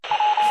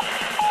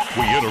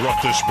We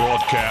interrupt this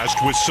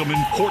broadcast with some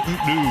important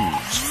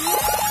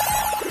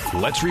news.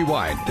 Let's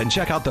rewind and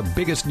check out the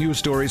biggest news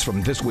stories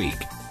from this week.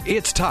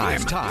 It's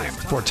time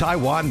for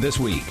Taiwan This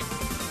Week.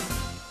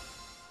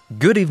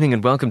 Good evening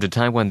and welcome to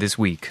Taiwan This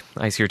Week,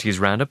 ICRT's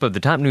roundup of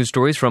the top news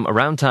stories from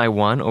around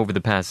Taiwan over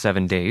the past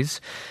 7 days.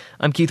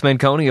 I'm Keith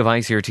Manconi of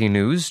ICRT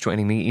News.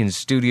 Joining me in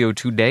studio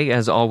today,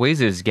 as always,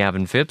 is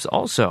Gavin Phipps,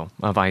 also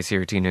of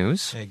ICRT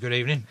News. Hey, good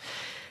evening.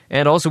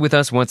 And also with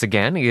us once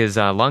again is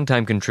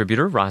longtime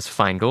contributor Ross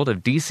Feingold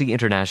of DC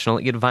International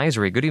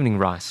Advisory. Good evening,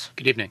 Ross.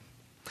 Good evening.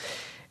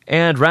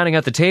 And rounding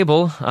out the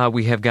table,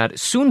 we have got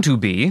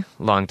soon-to-be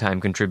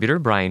longtime contributor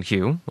Brian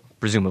Hugh,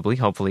 presumably,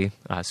 hopefully,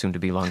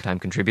 soon-to-be longtime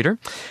contributor,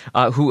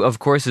 who, of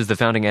course, is the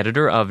founding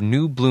editor of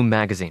New Bloom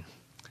magazine.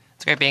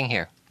 It's great being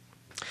here.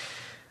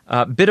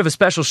 A bit of a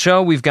special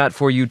show we've got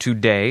for you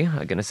today.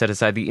 I'm going to set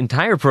aside the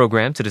entire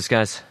program to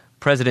discuss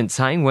President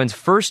Tsai Ing-wen's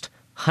first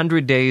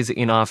 100 days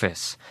in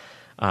office.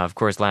 Of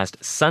course,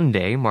 last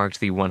Sunday marked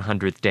the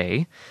 100th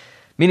day,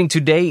 meaning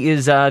today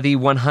is the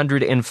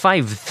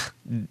 105th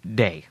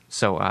day.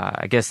 So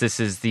I guess this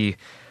is the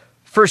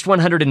first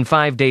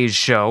 105 days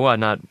show,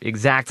 not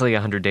exactly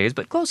 100 days,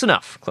 but close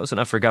enough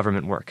for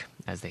government work,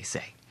 as they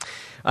say.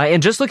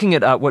 And just looking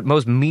at what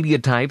most media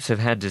types have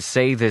had to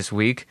say this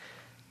week,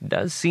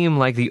 does seem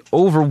like the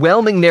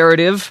overwhelming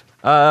narrative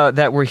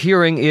that we're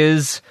hearing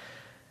is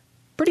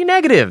pretty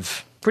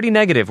negative.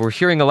 We're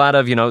hearing a lot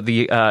of,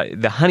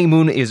 the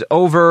honeymoon is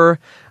over.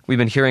 We've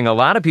been hearing a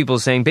lot of people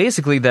saying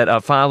basically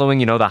that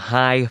following, the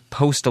high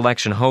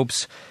post-election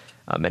hopes,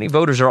 many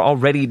voters are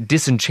already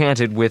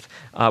disenchanted with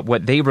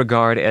what they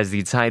regard as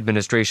the Tsai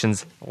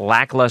administration's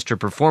lackluster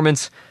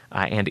performance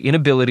and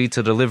inability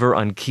to deliver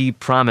on key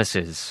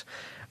promises.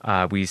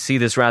 We see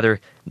this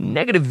rather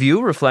negative view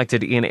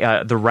reflected in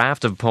the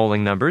raft of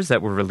polling numbers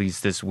that were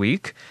released this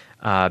week.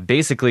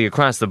 Basically,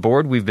 across the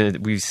board,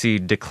 we see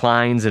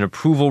declines in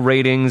approval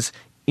ratings,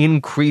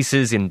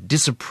 increases in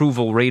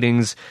disapproval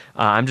ratings.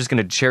 I'm just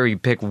going to cherry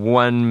pick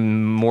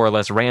one more or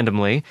less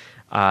randomly.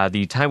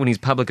 The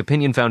Taiwanese Public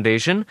Opinion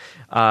Foundation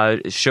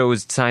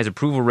shows Tsai's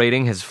approval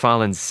rating has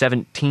fallen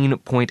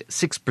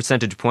 17.6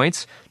 percentage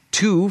points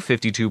to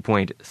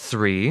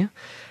 52.3,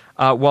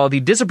 while the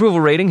disapproval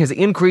rating has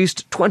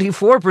increased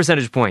 24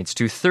 percentage points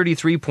to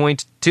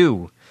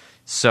 33.2.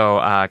 So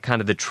kind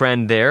of the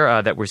trend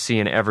there that we're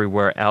seeing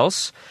everywhere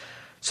else.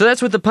 So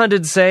that's what the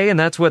pundits say, and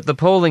that's what the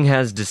polling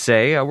has to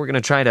say. We're going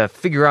to try to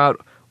figure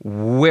out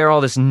where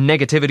all this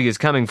negativity is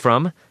coming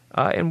from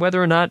and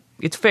whether or not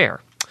it's fair.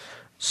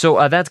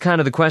 So that's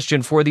kind of the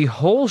question for the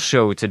whole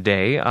show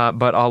today,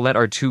 but I'll let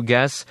our two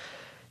guests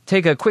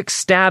take a quick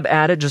stab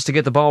at it just to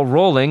get the ball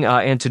rolling.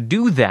 And to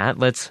do that,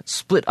 let's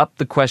split up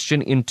the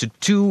question into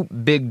two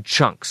big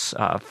chunks.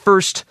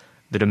 First,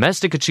 the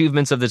domestic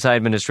achievements of the Tsai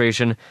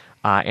administration,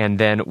 and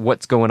then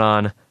what's going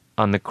on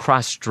the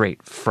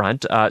cross-strait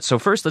front. So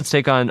first, let's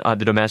take on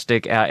the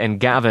domestic. And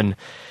Gavin,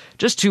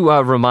 just to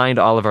remind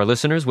all of our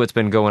listeners what's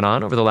been going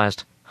on over the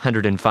last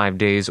 105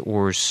 days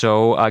or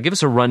so, give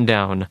us a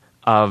rundown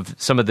of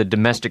some of the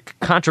domestic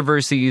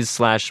controversies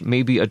 /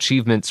 maybe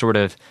achievement sort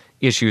of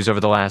issues over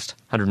the last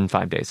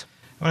 105 days.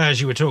 Well, as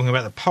you were talking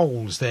about the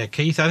polls there,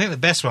 Keith, I think the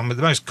best one, but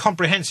the most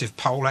comprehensive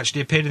poll actually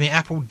appeared in the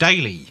Apple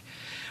Daily,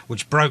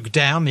 which broke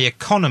down the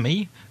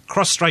economy,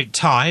 cross-strait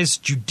ties,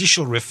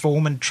 judicial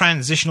reform and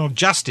transitional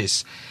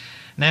justice.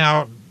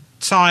 Now,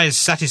 Tsai's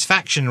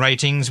satisfaction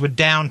ratings were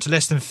down to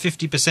less than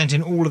 50%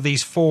 in all of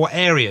these four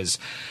areas.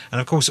 And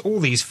of course,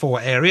 all these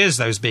four areas,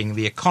 those being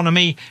the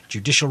economy,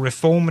 judicial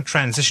reform,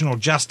 transitional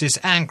justice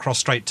and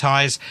cross-strait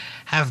ties,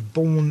 have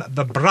borne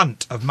the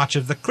brunt of much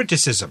of the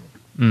criticism.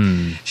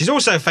 She's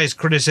also faced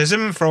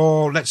criticism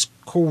for, let's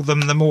call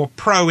them, the more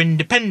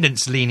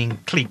pro-independence-leaning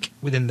clique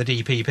within the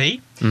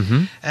DPP.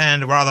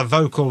 And rather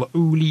vocal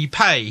Wu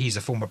Li-pei, he's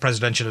a former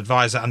presidential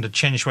advisor under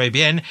Chen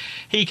Shui-bian,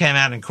 he came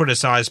out and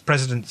criticised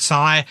President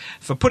Tsai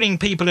for putting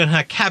people in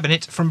her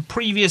cabinet from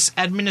previous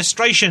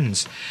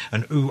administrations.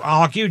 And Wu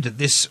argued that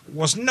this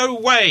was no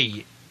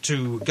way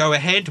to go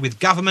ahead with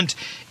government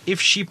if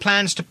she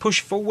plans to push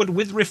forward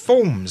with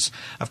reforms.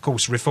 Of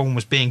course, reform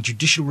was being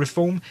judicial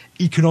reform,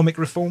 economic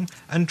reform,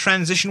 and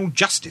transitional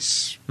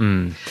justice.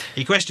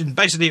 He questioned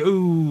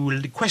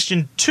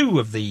two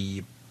of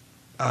the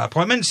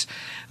appointments,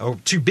 or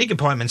two big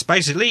appointments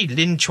basically,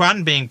 Lin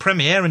Chuan being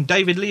Premier and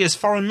David Lee as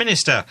Foreign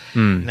Minister.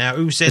 Now,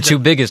 Wu said the two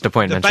biggest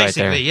appointments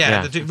basically, right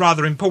there. the two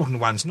rather important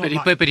ones. But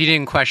he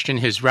didn't question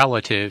his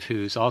relative,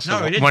 who's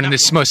also one of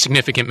the most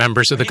significant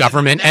members of the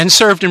government and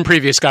served in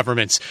previous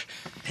governments.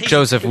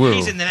 Joseph Wu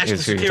he's in the National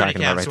is who you're Security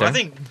talking about right Council. there. I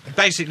think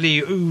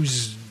basically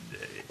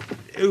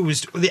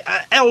the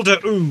elder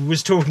Wu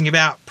was talking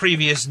about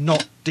previous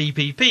not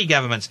DPP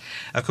governments.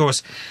 Of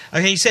course,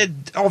 he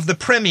said of the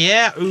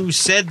Premier, who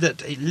said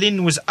that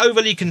Lynn was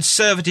overly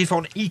conservative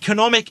on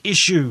economic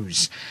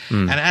issues.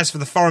 And as for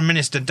the Foreign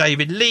Minister,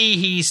 David Lee,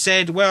 he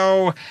said,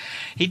 well,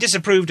 he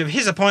disapproved of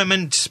his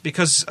appointment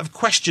because of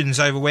questions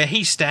over where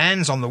he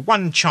stands on the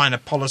One China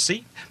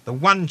policy, the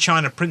One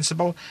China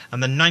principle,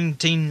 and the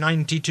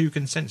 1992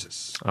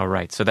 consensus. All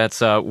right, so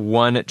that's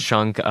one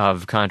chunk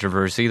of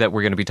controversy that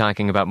we're going to be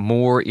talking about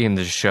more in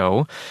the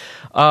show.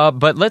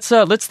 But let's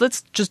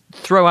just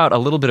throw out a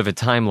little bit of a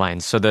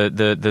timeline. So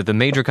the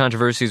major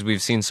controversies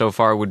we've seen so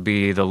far would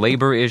be the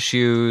labor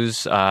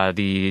issues,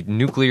 the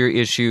nuclear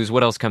issues.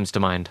 What else comes to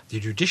mind? The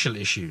judicial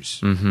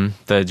issues. Mm-hmm.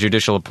 The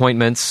judicial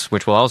appointments,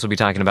 which we'll also be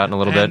talking about in a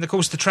little bit. And, of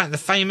course, the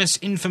famous,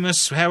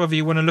 infamous, however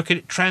you want to look at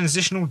it,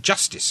 transitional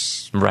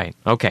justice. Right,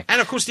 okay.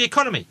 And, of course, the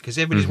economy, because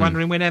everybody's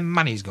wondering where their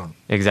money's gone.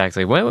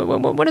 Exactly.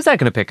 When is that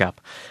going to pick up?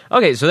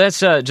 Okay, so that's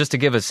just to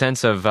give a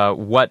sense of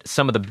what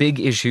some of the big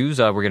issues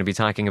we're going to be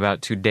talking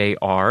about today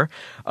are.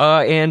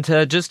 And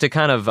just to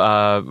kind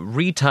of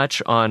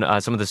retouch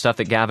on some of the stuff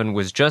that Gavin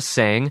was just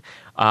saying,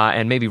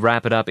 and maybe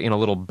wrap it up in a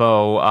little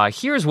bow,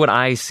 here's what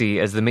I see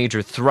as the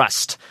major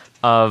thrust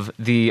of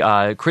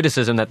the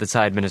criticism that the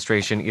Tsai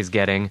administration is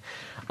getting.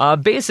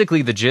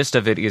 Basically, the gist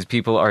of it is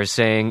people are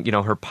saying,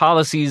 her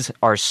policies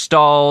are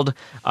stalled,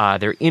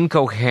 they're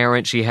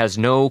incoherent, she has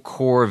no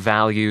core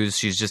values,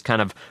 she's just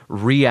kind of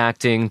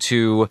reacting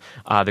to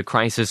the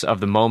crisis of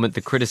the moment,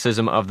 the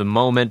criticism of the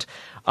moment,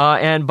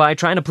 and by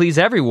trying to please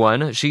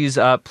everyone, she's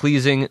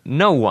pleasing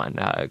no one,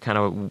 kind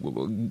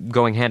of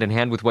going hand in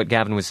hand with what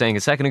Gavin was saying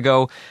a second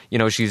ago.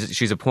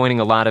 She's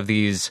appointing a lot of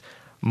these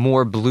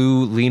more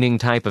blue-leaning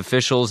type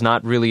officials,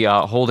 not really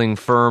holding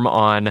firm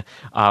on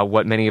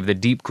what many of the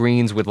deep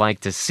greens would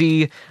like to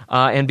see.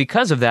 And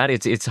because of that,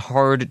 it's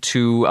hard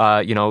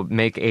to,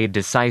 make a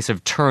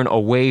decisive turn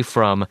away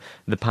from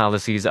the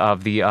policies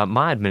of the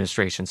Ma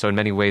administration. So in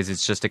many ways,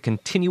 it's just a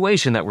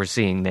continuation that we're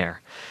seeing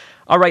there.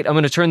 All right, I'm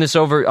going to turn this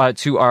over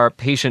to our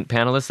patient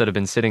panelists that have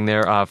been sitting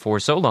there for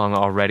so long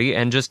already,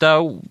 and just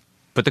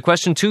put the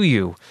question to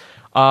you.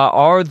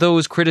 Are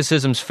those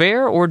criticisms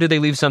fair, or do they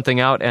leave something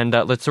out? And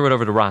let's throw it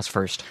over to Ross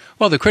first.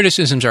 Well, the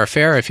criticisms are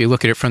fair if you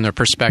look at it from the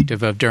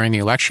perspective of during the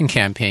election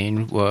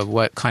campaign,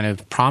 what kind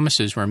of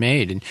promises were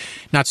made. And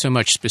not so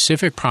much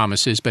specific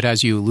promises, but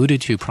as you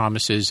alluded to,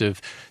 promises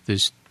of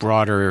this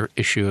broader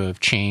issue of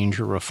change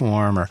or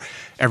reform or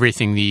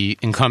everything the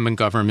incumbent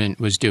government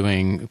was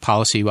doing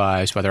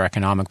policy-wise, whether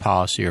economic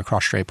policy or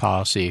cross-strait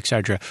policy, et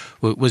cetera,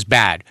 was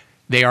bad.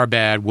 They are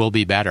bad, will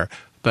be better.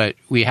 But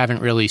we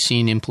haven't really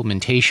seen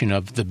implementation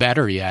of the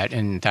better yet,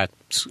 and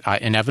that's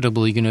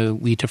inevitably going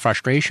to lead to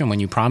frustration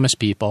when you promise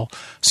people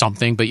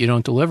something but you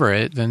don't deliver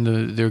it. Then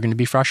they're going to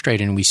be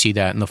frustrated, and we see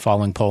that in the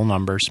falling poll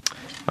numbers.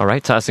 All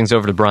right, toss things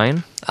over to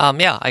Brian.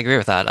 Yeah, I agree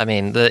with that. I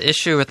mean, the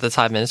issue with the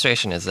Tsai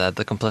administration is that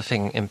the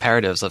conflicting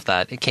imperatives of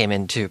that, it came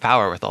into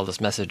power with all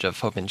this message of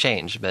hope and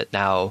change, but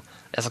now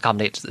it's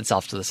accommodates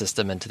itself to the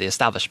system and to the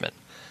establishment.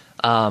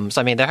 So,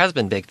 I mean, there has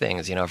been big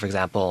things, for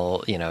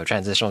example,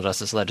 transitional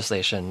justice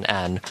legislation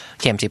and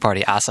KMT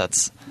party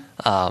assets.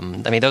 I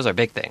mean, those are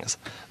big things.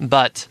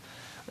 But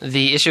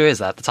the issue is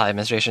that the Tsai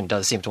administration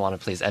does seem to want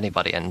to please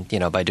anybody. And,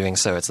 by doing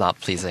so, it's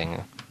not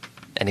pleasing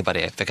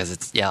anybody because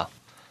it's, yeah.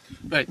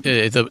 But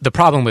the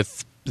problem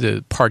with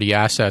the party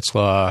assets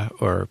law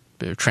or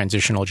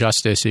transitional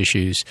justice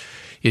issues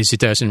is it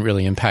doesn't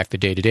really impact the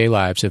day-to-day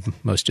lives of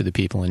most of the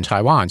people in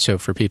Taiwan. So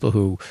for people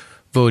who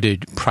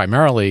voted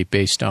primarily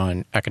based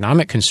on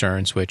economic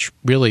concerns, which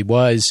really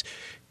was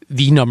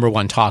the number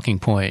one talking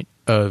point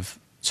of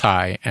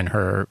Tsai and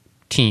her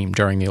team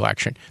during the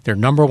election. Their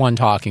number one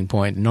talking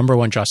point, number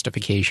one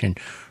justification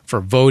for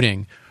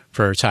voting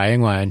for Tsai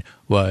Ing-wen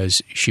was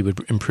she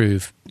would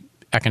improve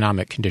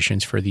economic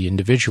conditions for the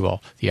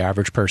individual, the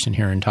average person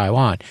here in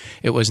Taiwan.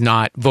 It was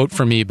not vote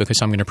for me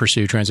because I'm going to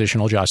pursue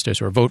transitional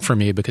justice or vote for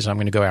me because I'm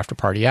going to go after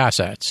party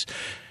assets.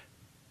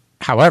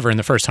 However, in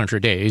the first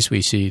 100 days,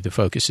 we see the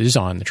focus is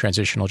on the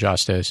transitional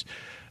justice,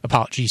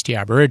 apologies to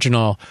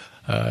Aboriginal,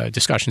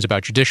 discussions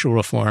about judicial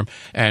reform,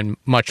 and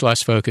much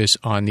less focus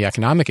on the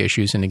economic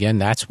issues. And again,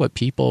 that's what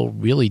people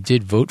really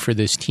did vote for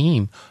this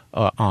team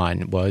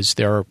on, was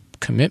their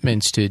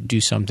commitments to do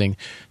something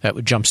that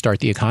would jumpstart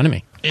the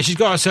economy. Yeah, she's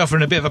got herself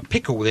in a bit of a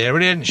pickle there,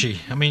 really, hasn't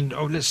she? I mean,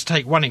 let's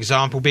take one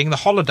example being the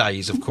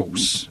holidays, of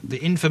course. The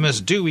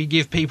infamous, do we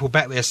give people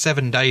back their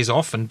 7 days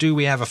off, and do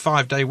we have a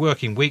 5-day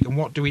working week, and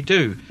what do we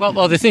do?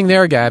 Well, the thing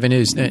there, Gavin,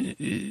 is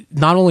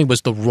not only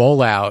was the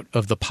rollout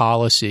of the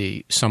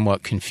policy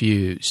somewhat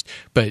confused,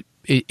 but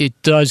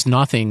it does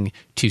nothing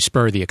to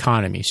spur the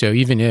economy. So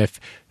even if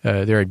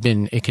there had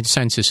been a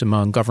consensus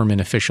among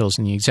government officials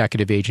and the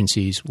executive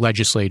agencies,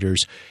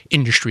 legislators,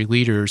 industry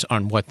leaders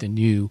on what the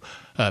new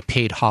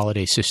paid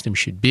holiday system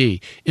should be,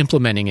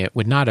 implementing it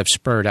would not have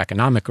spurred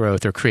economic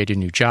growth or created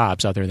new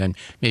jobs other than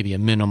maybe a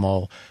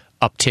minimal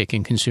uptick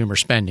in consumer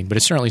spending. But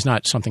it certainly is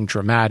not something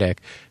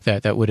dramatic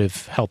that would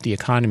have helped the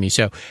economy.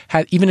 So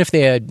even if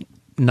they had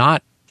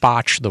not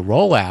botched the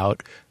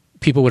rollout,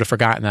 people would have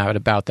forgotten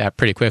about that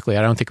pretty quickly.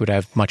 I don't think it would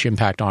have much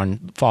impact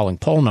on falling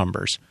poll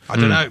numbers. I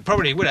don't know.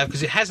 Probably would have,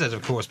 because it has that,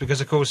 of course, because,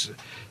 of course,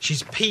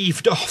 she's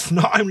peeved off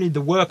not only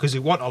the workers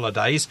who want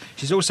holidays,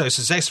 she's also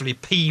successfully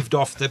peeved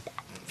off the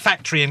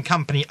factory and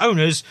company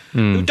owners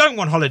who don't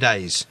want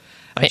holidays.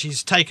 And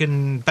she's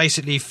taken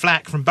basically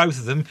flack from both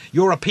of them.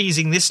 You're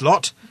appeasing this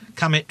lot,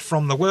 come it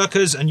from the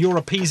workers, and you're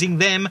appeasing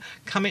them,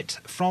 come it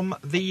from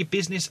the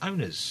business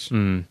owners.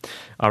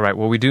 All right,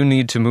 well, we do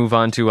need to move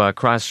on to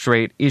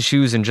cross-strait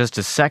issues in just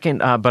a second,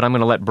 but I'm going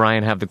to let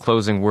Brian have the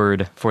closing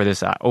word for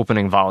this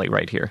opening volley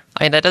right here.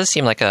 I mean, that does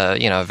seem like a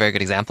very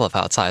good example of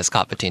how Tsai is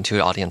caught between two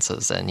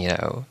audiences, and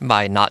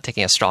by not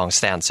taking a strong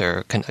stance or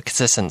a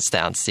consistent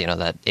stance,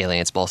 that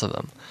alienates both of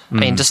them. I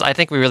mean, I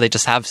think we really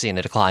just have seen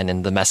a decline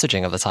in the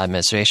messaging of the Tsai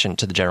administration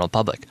to the general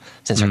public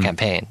since her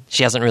campaign.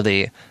 She hasn't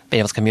really been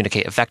able to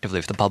communicate effectively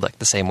with the public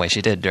the same way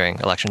she did during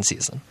election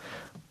season.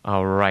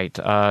 All right,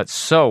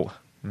 so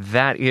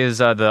that is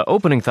the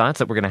opening thoughts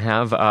that we're going to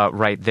have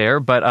right there.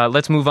 But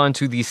let's move on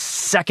to the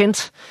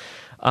second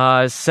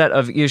set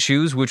of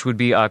issues, which would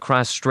be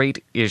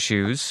cross-strait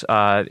issues.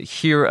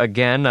 Here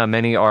again,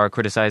 many are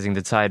criticizing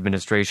the Tsai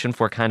administration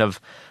for kind of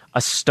a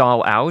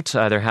stall out.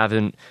 There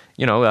haven't,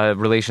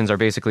 relations are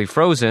basically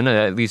frozen,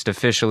 at least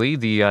officially.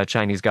 The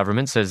Chinese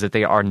government says that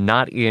they are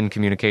not in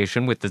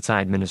communication with the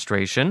Tsai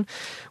administration.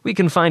 We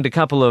can find a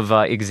couple of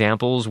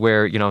examples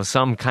where,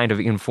 some kind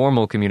of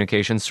informal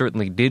communication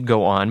certainly did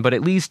go on, but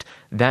at least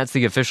that's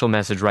the official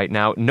message right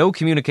now. No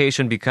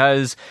communication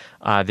because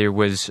there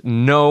was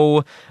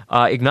no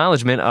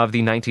acknowledgement of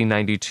the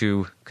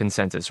 1992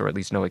 consensus, or at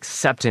least no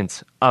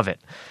acceptance of it.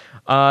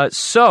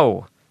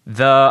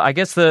 I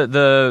guess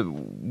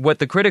what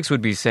the critics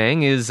would be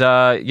saying is,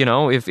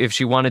 if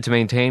she wanted to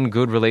maintain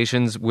good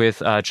relations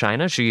with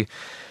China, she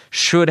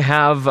should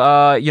have,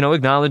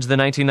 acknowledged the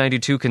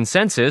 1992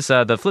 consensus.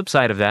 The flip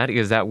side of that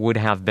is that would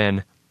have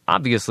been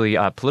obviously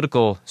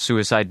political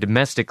suicide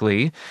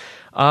domestically.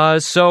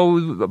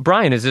 So,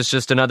 Brian, is this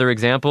just another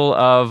example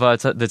of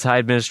the Tsai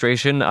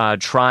administration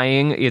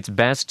trying its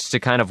best to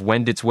kind of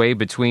wend its way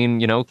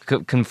between,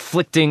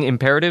 conflicting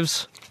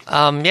imperatives?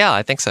 Yeah,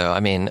 I think so.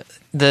 I mean,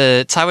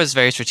 the Tsai was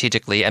very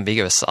strategically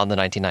ambiguous on the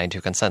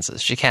 1992 consensus.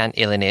 She can't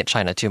alienate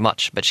China too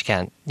much, but she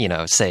can't,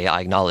 say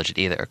I acknowledge it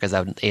either, because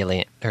that would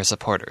alienate her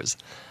supporters.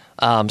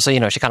 She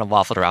kind of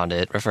waffled around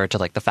it, referred to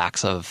the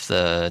facts of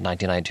the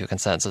 1992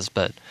 consensus,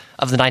 but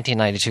of the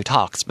 1992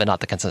 talks, but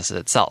not the consensus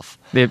itself.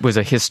 It was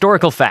a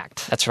historical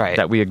fact. That's right.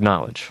 That we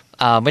acknowledge.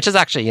 Which is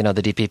actually, the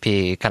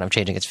DPP kind of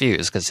changing its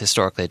views, because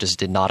historically it just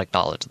did not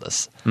acknowledge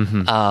this.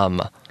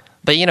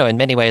 But, in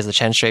many ways, the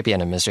Chen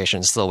Shui-bian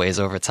administration still weighs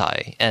over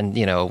Tsai. And,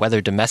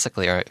 whether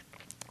domestically or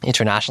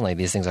internationally,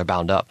 these things are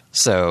bound up.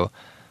 So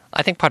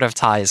I think part of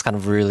Tsai's kind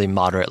of really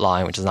moderate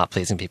line, which is not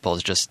pleasing people,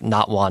 is just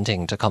not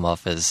wanting to come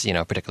off as,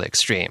 particularly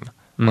extreme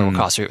when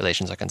cross-strait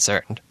relations are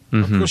concerned.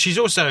 Of course, she's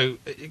also,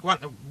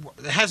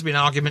 there has been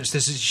arguments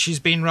that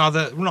she's been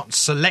rather, not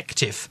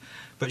selective,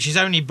 but she's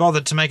only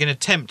bothered to make an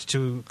attempt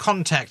to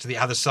contact the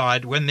other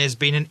side when there's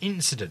been an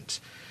incident.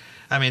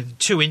 I mean,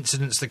 two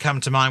incidents that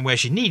come to mind where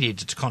she needed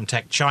to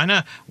contact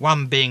China,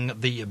 one being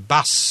the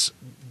bus,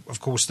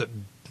 of course, that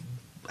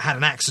had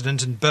an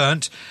accident and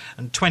burnt,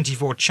 and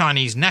 24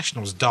 Chinese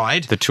nationals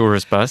died. The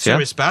tourist bus,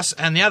 bus,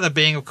 and the other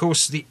being, of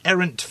course, the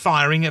errant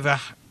firing of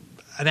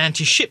an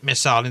anti-ship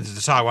missile into the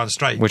Taiwan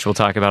Strait. Which we'll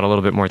talk about a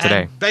little bit more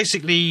today. And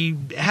basically,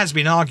 it has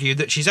been argued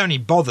that she's only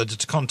bothered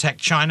to contact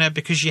China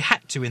because she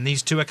had to in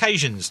these two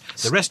occasions.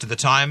 The rest of the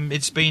time,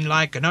 it's been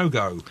like a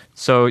no-go.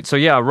 So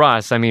yeah,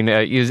 Ross, I mean,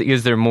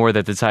 is there more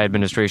that the Tsai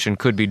administration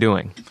could be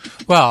doing?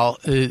 Well,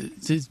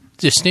 the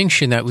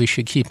distinction that we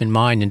should keep in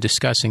mind in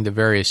discussing the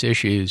various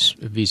issues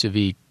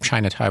vis-a-vis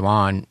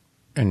China-Taiwan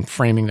and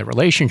framing the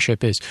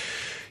relationship is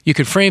you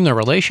could frame the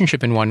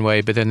relationship in one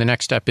way, but then the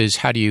next step is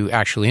how do you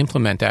actually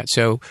implement that?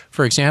 So,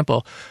 for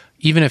example,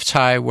 even if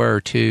Tsai were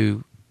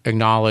to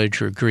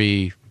acknowledge or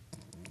agree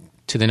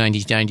to the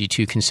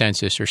 1992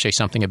 consensus or say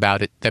something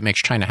about it that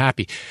makes China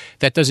happy,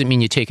 that doesn't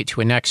mean you take it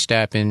to a next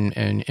step and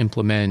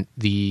implement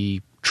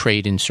the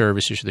trade in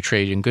services or the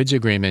trade in goods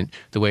agreement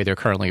the way they're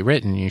currently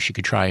written. She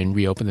could try and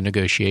reopen the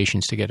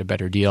negotiations to get a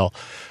better deal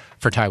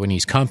for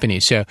Taiwanese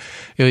companies. So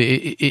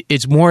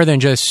it's more than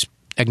just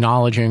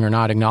acknowledging or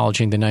not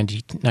acknowledging the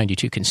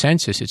 1992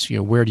 consensus. It's,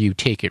 where do you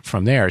take it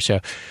from there? So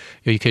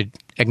you could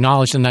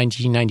acknowledge the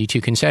 1992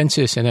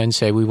 consensus and then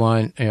say we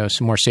want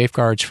some more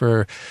safeguards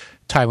for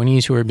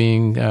Taiwanese who are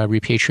being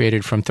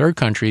repatriated from third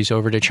countries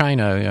over to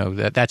China.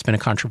 That's been a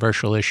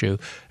controversial issue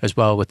as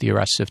well with the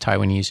arrests of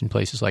Taiwanese in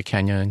places like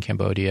Kenya and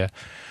Cambodia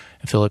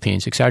and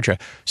Philippines, etc.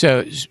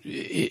 So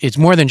it's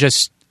more than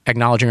just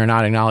acknowledging or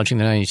not acknowledging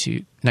the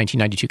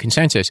 1992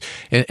 consensus.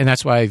 And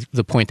that's why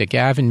the point that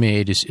Gavin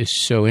made is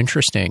so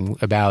interesting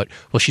about,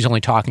 well, she's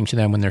only talking to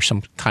them when there's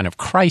some kind of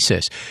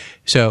crisis.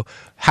 So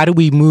how do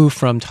we move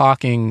from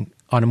talking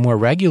on a more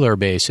regular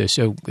basis?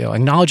 So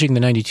acknowledging the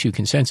 92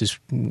 consensus,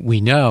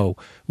 we know,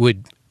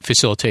 would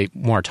facilitate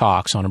more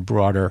talks on a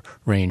broader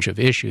range of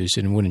issues,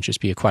 and it wouldn't just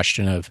be a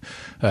question of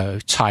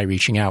Tsai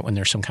reaching out when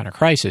there's some kind of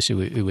crisis.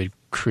 It would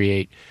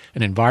create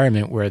an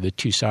environment where the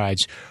two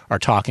sides are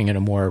talking at a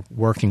more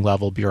working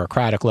level,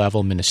 bureaucratic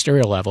level,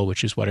 ministerial level,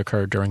 which is what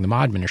occurred during the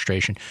Ma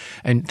administration.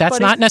 And that's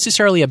not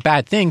necessarily a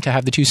bad thing to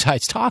have the two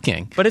sides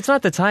talking. But it's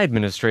not the Tsai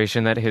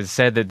administration that has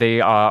said that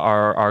they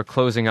are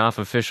closing off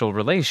official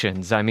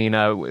relations. I mean,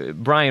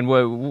 Brian,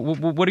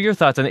 what are your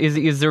thoughts on it?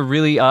 Is there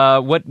really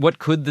what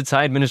could the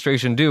Tsai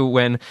administration do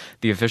when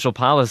the official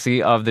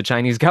policy of the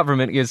Chinese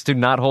government is to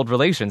not hold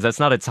relations? That's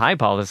not a Tsai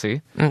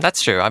policy.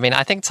 That's true. I mean,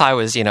 I think Tsai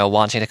was,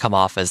 wanting to come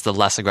off as the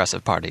less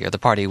aggressive party, or the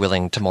party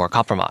willing to more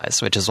compromise,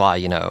 which is why,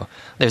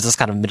 there's this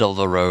kind of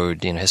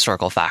middle-of-the-road,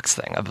 historical facts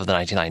thing of the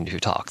 1992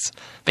 talks.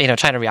 But,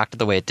 China reacted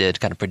the way it did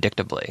kind of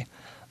predictably.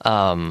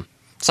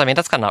 So, I mean,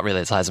 that's kind of not really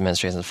the Tsai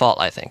administration's fault,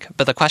 I think.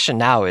 But the question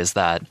now is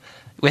that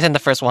within the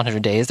first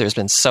 100 days, there's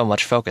been so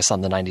much focus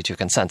on the 92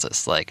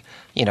 consensus. Like,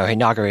 her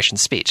inauguration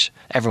speech,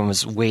 everyone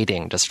was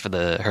waiting just for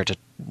her to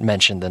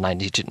mention the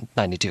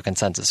 92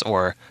 consensus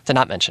or to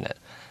not mention it.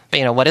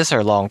 But, what is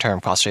her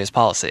long-term cross-strait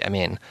policy? I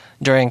mean,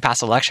 during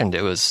past election,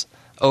 it was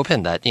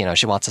open that,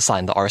 she wants to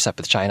sign the RCEP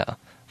with China,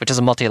 which is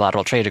a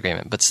multilateral trade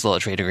agreement, but still a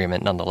trade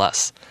agreement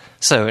nonetheless.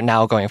 So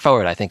now going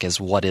forward, I think,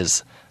 is what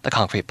is the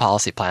concrete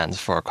policy plans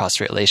for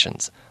cross-strait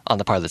relations on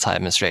the part of the Tsai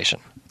administration.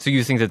 So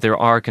you think that there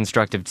are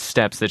constructive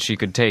steps that she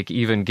could take,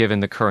 even given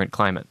the current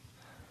climate?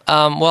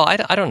 Well,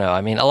 I don't know. I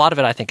mean, a lot of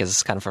it, I think,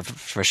 is kind of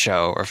for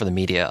show or for the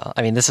media.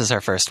 I mean, this is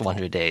her first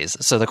 100 days.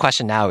 So the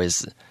question now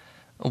is,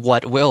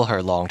 what will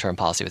her long-term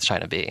policy with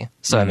China be?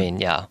 So, I mean,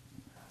 yeah.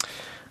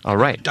 All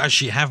right. Does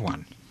she have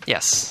one?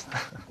 Yes.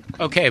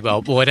 Okay,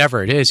 well,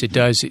 whatever it is, it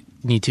does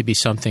need to be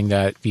something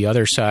that the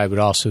other side would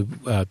also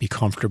be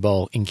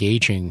comfortable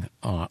engaging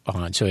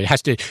on. So it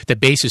has to, the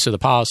basis of the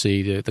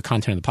policy, the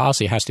content of the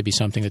policy has to be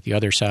something that the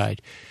other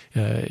side,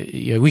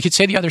 we could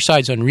say the other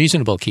side's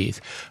unreasonable, Keith,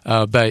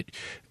 but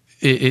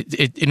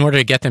in order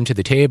to get them to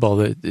the table,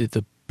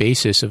 the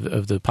basis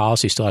of the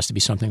policy still has to be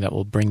something that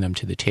will bring them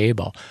to the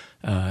table.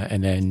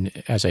 And then,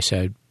 as I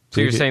said, so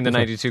you're saying the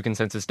 92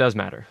 consensus does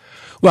matter?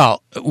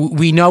 Well,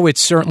 we know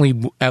it's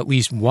certainly at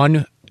least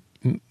one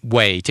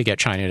way to get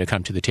China to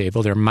come to the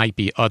table. There might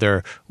be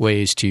other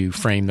ways to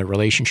frame the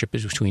relationship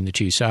between the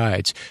two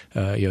sides.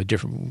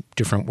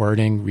 Different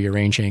wording,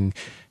 rearranging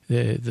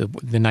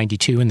the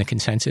 92 and the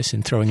consensus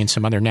and throwing in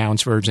some other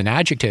nouns, verbs, and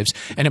adjectives,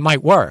 and it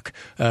might work.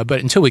 But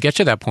until we get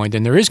to that point,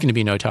 then there is going to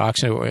be no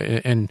talks,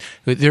 and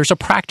there's a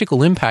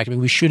practical impact. I mean,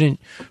 we shouldn't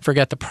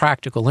forget the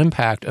practical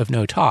impact of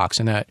no talks,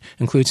 and that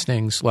includes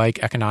things like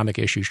economic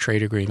issues,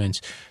 trade agreements,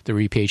 the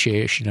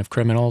repatriation of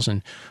criminals,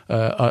 and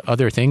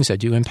other things that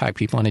do impact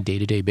people on a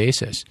day-to-day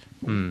basis.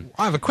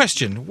 I have a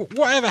question.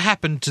 Whatever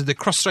happened to the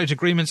Cross-Strait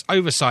Agreements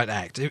Oversight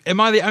Act? Am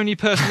I the only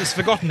person that's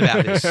forgotten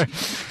about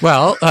this?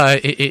 Well,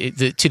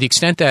 to the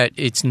extent that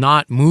it's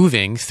not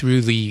moving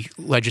through the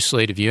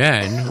legislative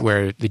yuan,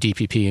 where the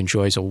DPP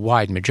enjoys a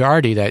wide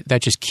majority,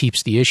 that just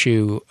keeps the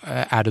issue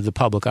out of the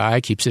public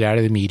eye, keeps it out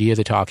of the media.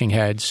 The talking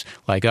heads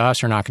like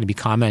us are not going to be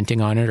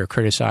commenting on it or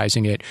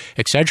criticizing it,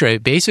 etc.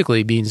 It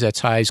basically means that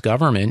Tsai's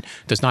government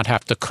does not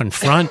have to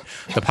confront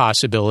the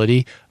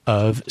possibility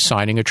of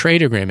signing a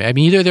trade agreement. I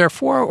mean, either they're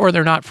for or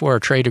they're not for a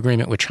trade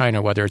agreement with China,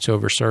 whether it's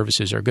over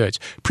services or goods.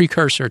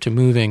 Precursor to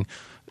moving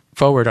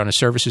forward on a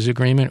services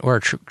agreement or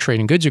a trade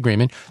and goods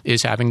agreement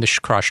is having the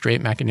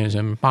Cross-Strait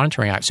Mechanism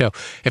Monitoring Act. So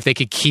if they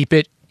could keep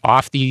it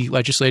off the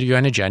legislative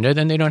UN agenda,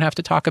 then they don't have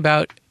to talk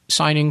about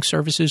signing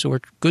services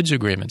or goods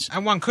agreements.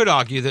 And one could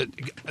argue that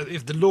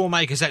if the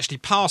lawmakers actually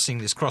passing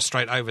this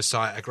cross-strait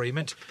oversight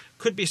agreement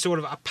could be sort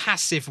of a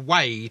passive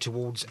way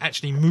towards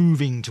actually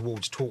moving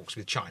towards talks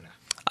with China.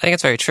 I think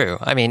it's very true.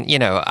 I mean,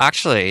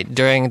 actually,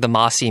 during the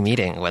Ma Xi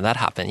meeting, when that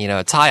happened,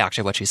 Tsai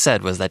actually what she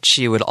said was that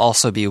she would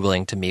also be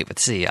willing to meet with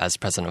Xi as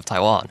president of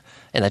Taiwan,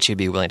 and that she'd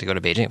be willing to go to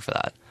Beijing for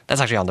that.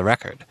 That's actually on the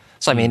record.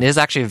 So, I mean, it is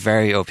actually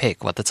very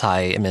opaque what the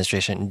Tsai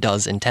administration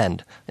does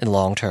intend in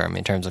long term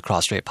in terms of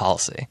cross-strait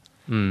policy.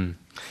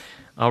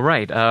 All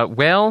right.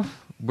 Well,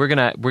 we're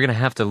gonna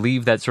have to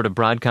leave that sort of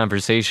broad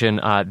conversation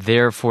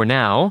there for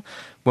now.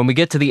 When we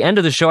get to the end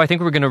of the show, I think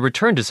we're going to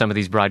return to some of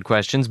these broad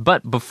questions.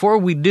 But before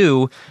we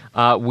do,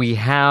 we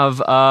have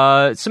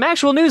some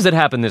actual news that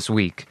happened this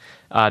week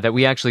that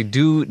we actually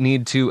do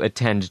need to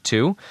attend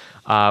to.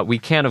 We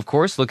can, of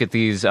course, look at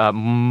these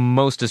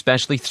most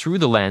especially through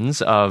the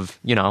lens of,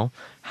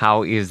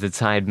 how is the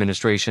Tsai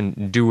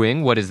administration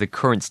doing? What is the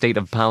current state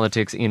of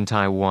politics in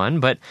Taiwan?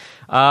 But,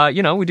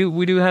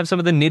 we do have some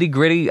of the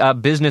nitty-gritty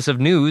business of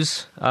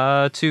news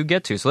to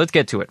get to. So let's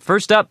get to it.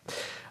 First up,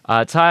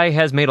 Tsai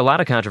has made a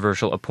lot of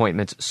controversial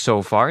appointments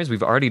so far, as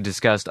we've already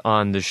discussed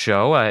on the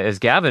show. As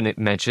Gavin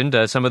mentioned,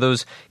 some of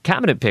those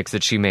cabinet picks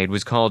that she made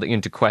was called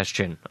into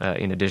question.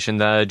 In addition,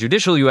 the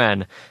judicial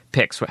yuan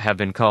picks have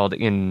been called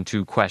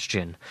into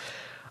question.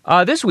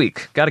 This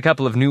week, got a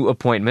couple of new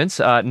appointments,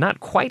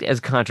 not quite as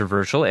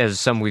controversial as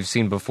some we've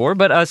seen before,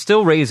 but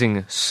still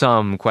raising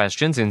some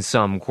questions in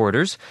some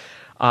quarters.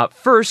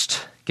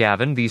 First,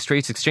 Gavin, the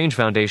Straits Exchange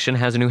Foundation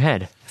has a new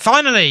head.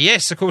 Finally,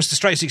 yes, of course, the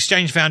Straits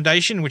Exchange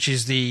Foundation, which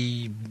is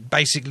the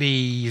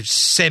basically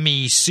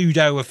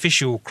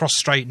semi-pseudo-official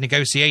cross-strait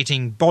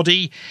negotiating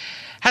body,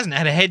 hasn't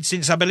had a head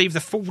since, I believe, the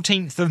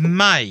 14th of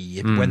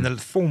May, when the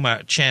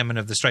former chairman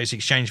of the Straits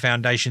Exchange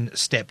Foundation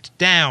stepped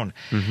down.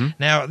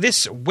 Now,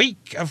 this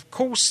week, of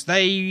course,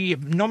 they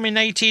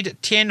nominated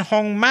Tian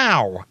Hong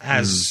Mao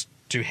as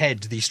to head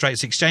the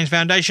Straits Exchange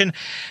Foundation,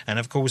 and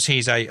of course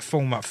he's a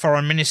former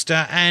foreign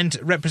minister and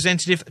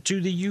representative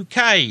to the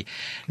UK.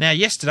 Now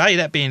yesterday,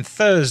 that being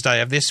Thursday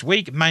of this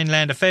week,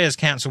 Mainland Affairs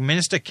Council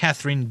Minister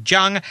Catherine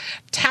Jung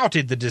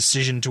touted the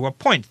decision to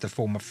appoint the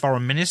former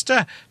foreign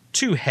minister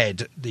to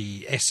head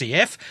the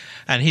SEF,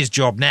 and his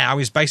job now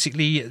is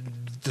basically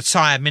the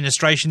Tsai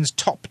administration's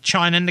top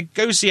China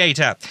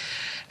negotiator.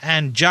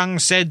 And Jung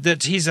said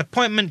that his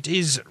appointment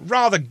is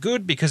rather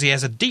good because he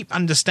has a deep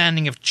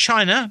understanding of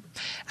China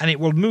and it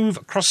will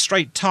move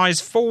cross-strait ties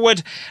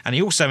forward, and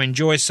he also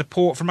enjoys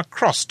support from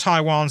across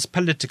Taiwan's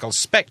political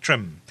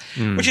spectrum,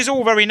 which is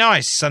all very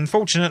nice.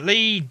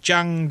 Unfortunately,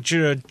 Zhang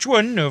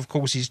Zhejun, who of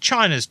course is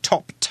China's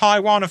top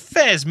Taiwan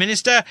affairs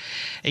minister,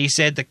 he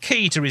said the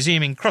key to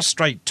resuming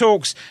cross-strait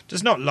talks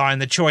does not lie in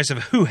the choice of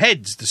who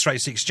heads the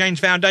Straits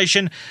Exchange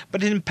Foundation,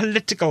 but in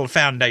political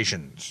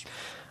foundations.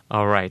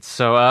 All right.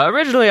 So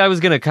originally I was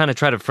going to kind of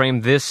try to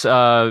frame this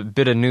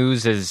bit of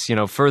news as,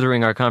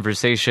 furthering our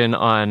conversation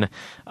on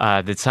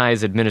the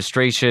Tsai's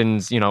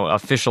administration's,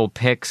 official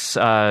picks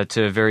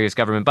to various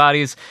government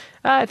bodies.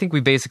 I think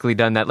we've basically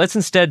done that. Let's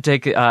instead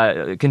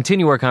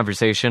continue our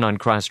conversation on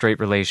cross-strait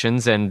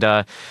relations. And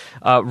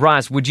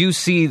Ross, would you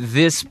see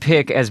this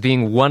pick as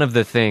being one of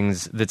the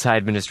things the Tsai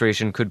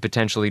administration could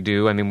potentially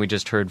do? I mean, we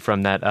just heard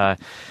from that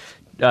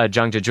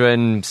Zhang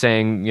Zhejun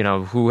saying,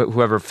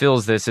 whoever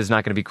fills this is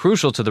not going to be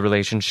crucial to the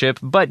relationship.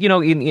 But,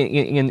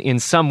 in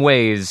some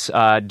ways,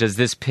 does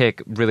this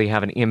pick really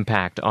have an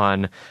impact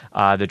on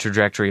the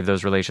trajectory of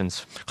those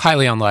relations?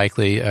 Highly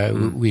unlikely.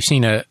 We've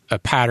seen a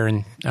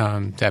pattern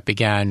that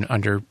began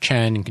under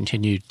Chen and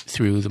continued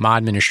through the Ma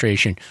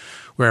administration,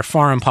 where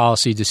foreign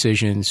policy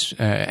decisions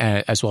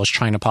as well as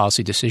China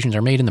policy decisions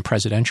are made in the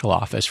presidential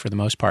office for the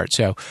most part.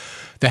 So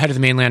the head of the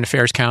Mainland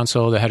Affairs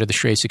Council, the head of the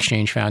Straits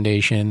Exchange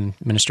Foundation,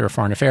 Minister of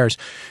Foreign Affairs,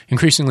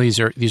 increasingly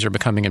these are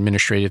becoming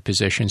administrative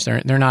positions.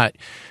 They're not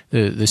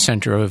the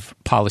center of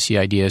policy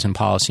ideas and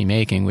policy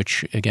making,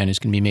 which, again, is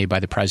going to be made by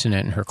the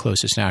president and her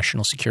closest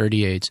national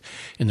security aides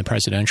in the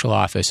presidential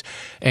office.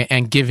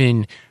 And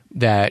given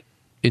that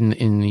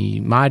in the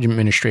Ma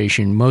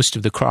administration, most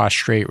of the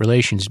cross-strait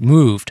relations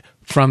moved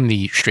from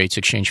the Straits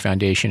Exchange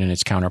Foundation and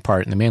its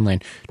counterpart in the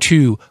mainland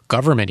to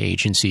government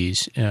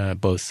agencies,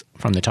 both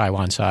from the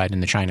Taiwan side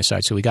and the China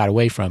side. So we got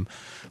away from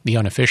the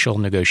unofficial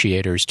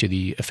negotiators to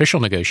the official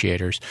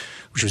negotiators,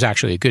 which was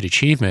actually a good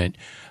achievement.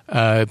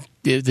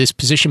 This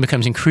position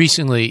becomes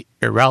increasingly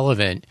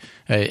irrelevant.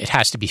 It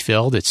has to be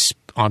filled. It's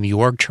on the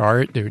org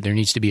chart. There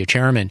needs to be a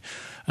chairman.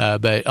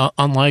 But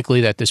unlikely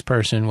that this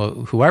person,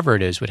 whoever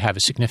it is, would have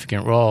a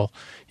significant role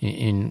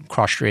in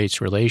cross-straits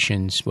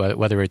relations,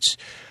 whether it's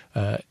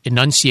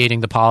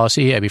enunciating the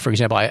policy. I mean, for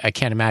example, I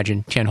can't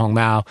imagine Tian Hong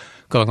Mao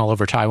going all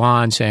over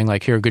Taiwan saying,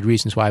 here are good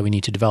reasons why we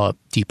need to develop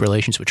deep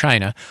relations with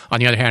China. On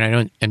the other hand, I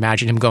don't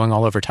imagine him going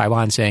all over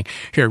Taiwan saying,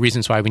 here are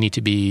reasons why we need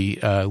to be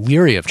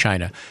leery of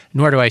China.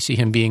 Nor do I see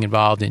him being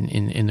involved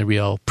in the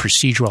real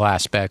procedural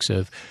aspects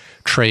of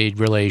trade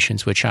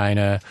relations with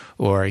China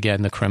or,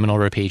 again, the criminal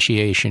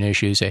repatriation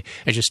issues. I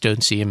just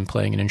don't see him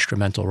playing an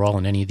instrumental role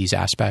in any of these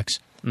aspects.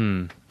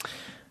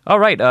 All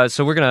right,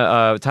 so we're going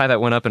to tie that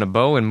one up in a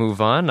bow and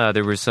move on.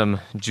 There were some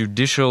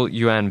judicial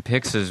yuan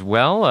picks as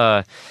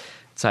well.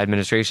 Tsai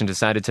administration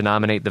decided to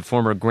nominate the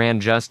former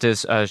Grand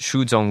Justice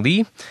Xu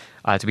Zhongli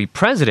to be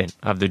president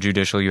of the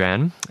judicial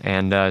yuan,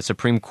 and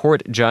Supreme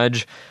Court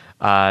Judge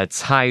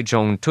Tsai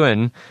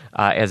Jong-tun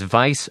as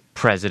vice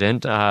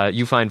president.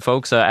 You fine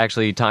folks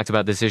actually talked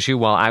about this issue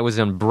while I was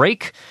on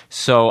break.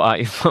 So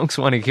if folks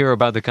want to hear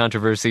about the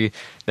controversy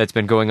that's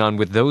been going on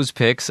with those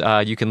picks,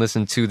 you can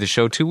listen to the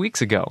show 2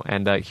 weeks ago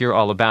and hear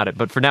all about it.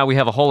 But for now, we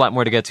have a whole lot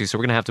more to get to, so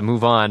we're going to have to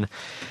move on.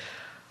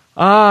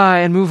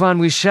 And move on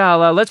we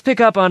shall. Let's pick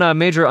up on a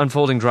major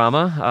unfolding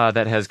drama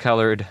that has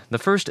colored the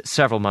first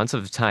several months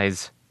of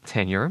Tsai's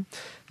tenure,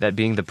 that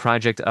being the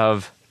project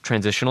of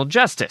transitional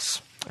justice,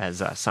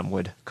 as some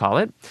would call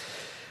it.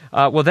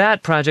 Well,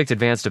 that project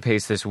advanced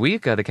apace this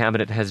week. The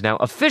cabinet has now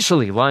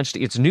officially launched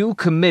its new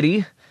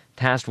committee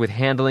tasked with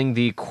handling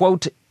the,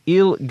 quote,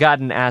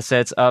 ill-gotten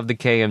assets of the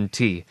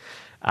KMT.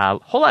 A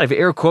whole lot of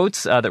air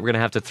quotes that we're going to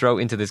have to throw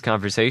into this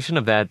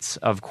conversation. That's,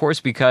 of course,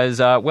 because,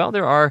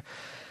 there are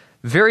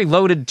very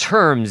loaded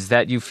terms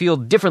that you feel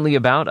differently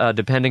about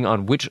depending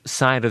on which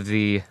side of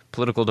the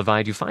political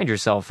divide you find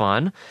yourself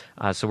on.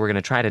 So we're going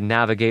to try to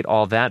navigate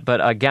all that.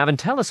 But Gavin,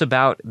 tell us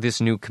about this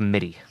new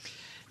committee.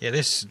 Yeah,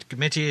 this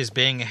committee is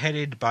being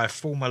headed by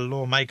former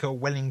lawmaker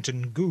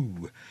Wellington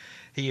Gu.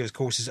 He, of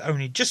course, has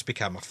only just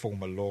become a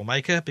former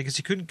lawmaker because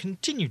he couldn't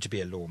continue to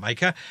be a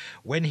lawmaker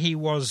when he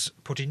was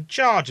put in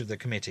charge of the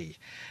committee.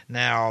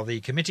 Now,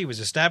 the committee was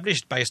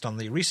established based on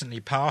the recently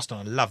passed, and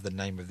I love the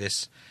name of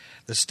this,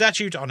 the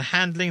Statute on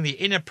Handling the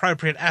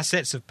Inappropriate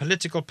Assets of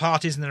Political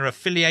Parties and their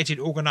Affiliated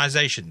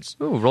Organisations.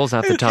 Ooh, rolls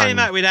off the tongue. Who came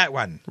out with that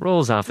one?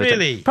 Rolls off the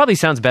Really? tongue. Probably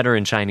sounds better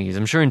in Chinese.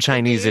 I'm sure in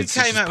Chinese Who it's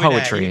came just up with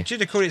that? poetry. You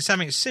should have called it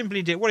something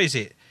simply different. What is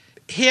it?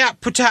 Hia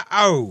puta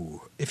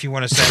o, if you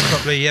want to say it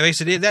properly. Yeah,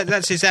 basically,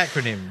 that's his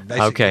acronym.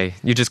 Basically. Okay,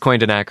 you just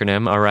coined an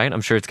acronym. All right,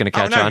 I'm sure it's going to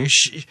catch on.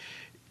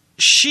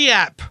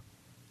 Shiap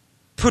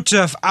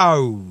putaf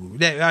o.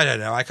 I don't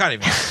know. I can't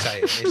even say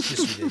it. It's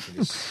just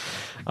ridiculous.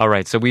 All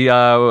right, so we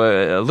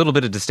a little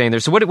bit of disdain there.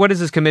 So what is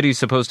this committee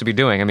supposed to be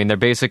doing? I mean, they're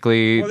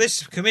basically... Well,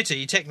 this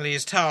committee technically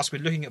is tasked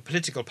with looking at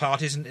political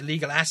parties and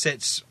illegal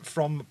assets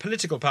from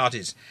political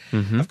parties.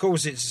 Mm-hmm. Of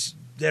course,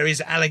 there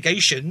is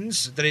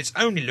allegations that it's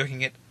only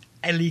looking at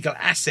illegal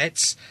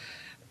assets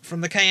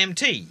from the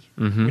KMT,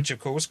 which, of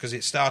course, because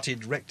it's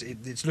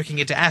looking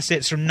into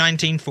assets from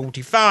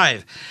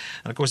 1945.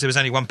 And, of course, there was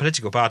only one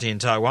political party in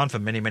Taiwan for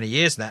many, many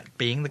years, that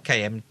being the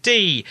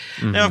KMT.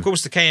 Now, of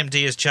course, the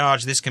KMT has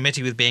charged this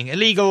committee with being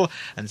illegal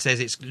and says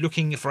it's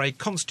looking for a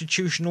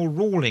constitutional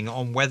ruling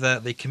on whether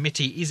the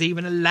committee is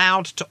even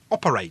allowed to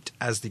operate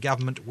as the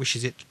government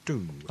wishes it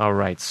to. All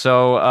right,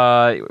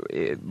 so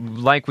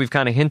like we've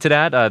kind of hinted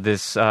at,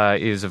 this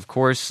is, of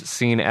course,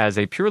 seen as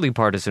a purely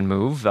partisan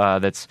move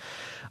that's...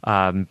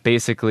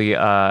 basically,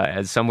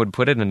 as some would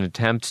put it, an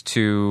attempt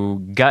to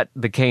gut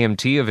the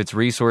KMT of its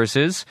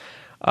resources.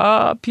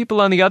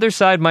 People on the other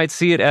side might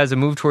see it as a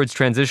move towards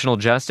transitional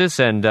justice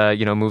and,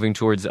 moving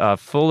towards a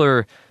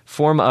fuller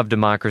form of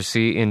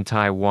democracy in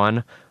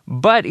Taiwan.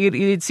 But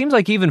it seems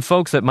like even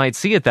folks that might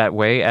see it that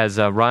way, as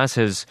Ross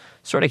has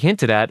sort of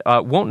hinted at,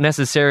 won't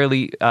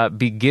necessarily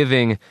be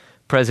giving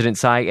President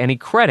Tsai any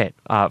credit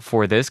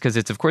for this, because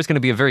it's, of course, going to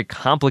be a very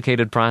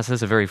complicated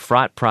process, a very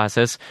fraught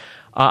process.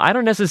 I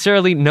don't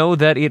necessarily know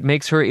that it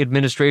makes her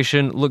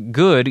administration look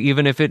good,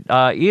 even if it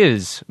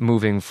is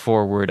moving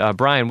forward.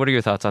 Brian, what are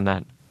your thoughts on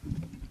that?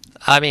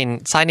 I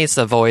mean, Tsai needs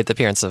to avoid the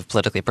appearance of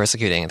politically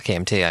persecuting the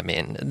KMT. I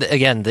mean,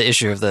 again, the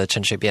issue of the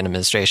Chen Shui-bian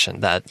administration,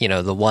 that,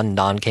 the one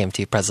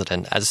non-KMT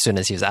president, as soon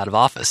as he was out of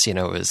office,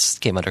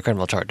 came under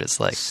criminal charges.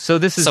 So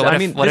this is,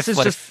 this is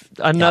just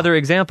another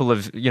example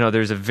of,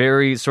 there's a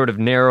very sort of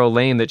narrow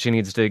lane that she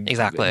needs to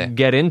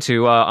get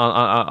into.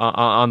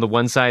 On the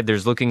one side,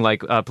 there's looking like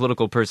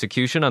political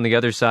persecution. On the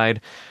other side,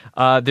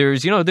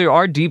 there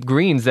are deep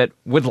Greens that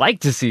would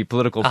like to see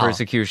political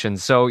persecution.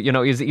 So,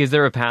 is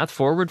there a path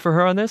forward for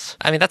her on this?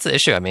 I mean, that's the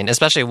issue. I mean,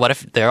 especially what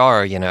if there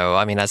are,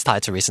 as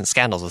tied to recent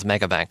scandals with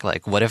Megabank,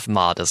 like what if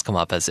Ma does come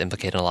up as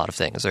implicated in a lot of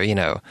things? Or,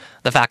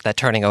 the fact that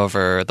turning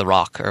over the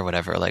rock or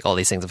whatever, like all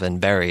these things have been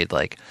buried,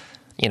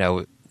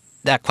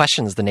 that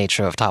questions the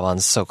nature of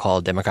Taiwan's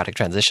so-called democratic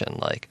transition,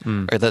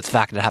 or the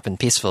fact that it happened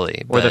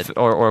peacefully.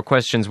 Or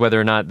questions whether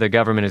or not the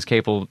government is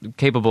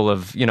capable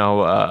of,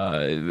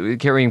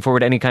 carrying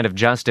forward any kind of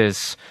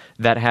justice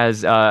that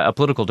has a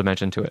political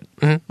dimension to it.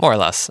 Mm-hmm, more or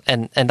less.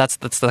 And that's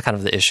the kind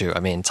of the issue. I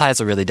mean, Tsai has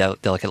a really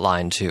delicate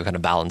line to kind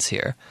of balance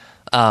here.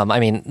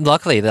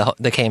 Luckily, the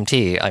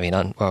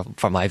KMT,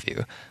 from my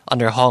view,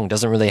 under Hong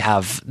doesn't really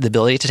have the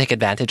ability to take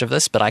advantage of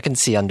this, but I can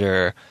see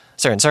under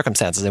certain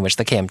circumstances in which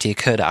the KMT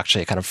could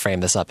actually kind of frame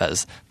this up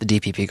as the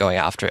DPP going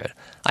after it.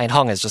 I mean,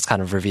 Hong has just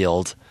kind of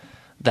revealed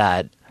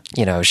that,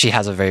 she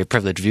has a very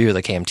privileged view of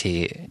the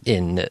KMT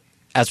in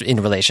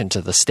relation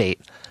to the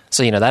state.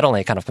 So, that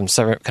only kind of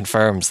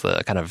confirms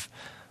the kind of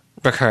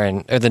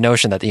recurrent, or the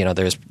notion that,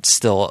 there's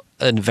still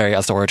a very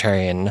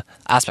authoritarian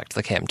aspect to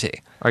the KMT.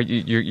 Are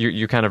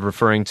you're kind of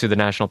referring to the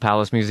National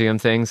Palace Museum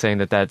thing, saying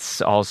that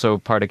that's also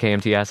part of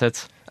KMT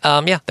assets?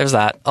 Yeah, there's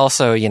that.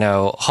 Also,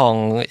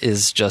 Hong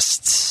is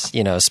just,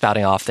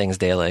 spouting off things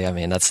daily. I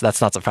mean, that's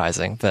not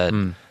surprising. But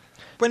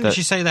when did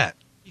she say that?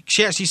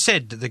 She actually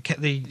said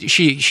that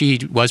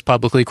She was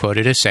publicly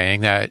quoted as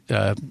saying that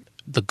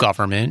the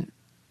government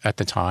at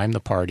the time, the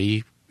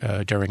party,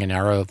 during an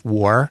era of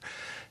war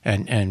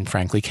and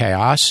frankly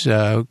chaos,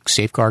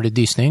 safeguarded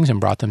these things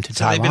and brought them to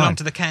Taiwan. So they belong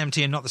to the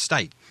KMT and not the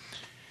state.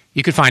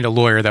 You could find a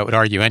lawyer that would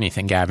argue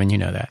anything, Gavin. You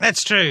know that.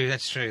 That's true.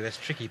 That's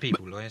tricky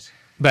people, lawyers.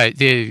 But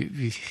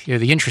the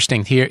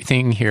interesting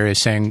thing here is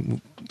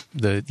saying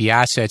the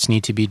assets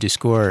need to be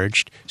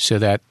disgorged so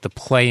that the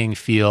playing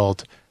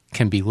field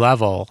can be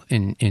level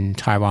in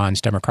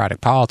Taiwan's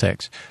democratic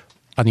politics.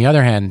 On the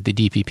other hand, the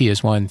DPP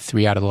has won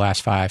 3 out of the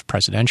last 5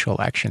 presidential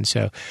elections.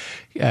 So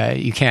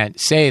you can't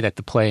say that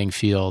the playing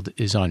field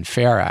is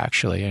unfair,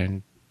 actually.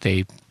 And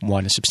they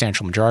won a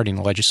substantial majority in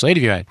the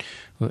legislative unit,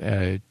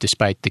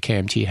 despite the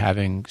KMT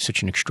having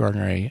such an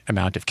extraordinary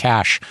amount of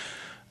cash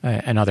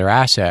and other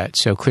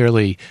assets. So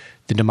clearly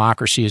the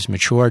democracy has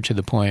matured to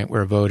the point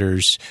where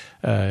voters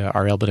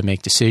are able to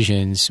make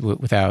decisions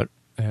without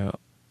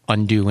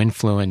undue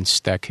influence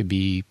that could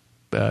be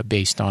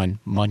based on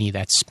money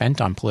that's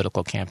spent on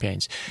political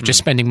campaigns. Just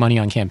spending money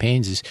on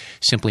campaigns is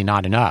simply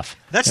not enough.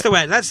 That's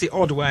the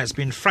odd way it's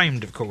been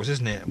framed, of course,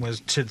 isn't it? Was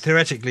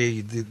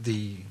theoretically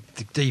the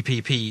the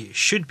DPP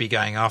should be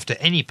going after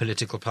any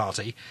political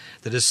party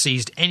that has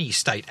seized any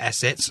state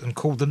assets and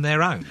called them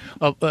their own.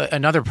 Well,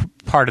 another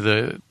part of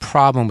the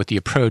problem with the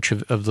approach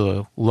of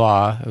the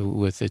law,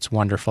 with its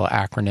wonderful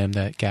acronym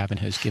that Gavin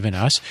has given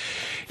us,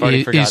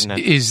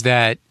 is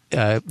that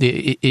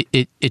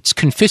it's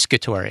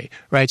confiscatory,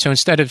 right? So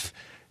instead of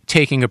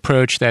taking an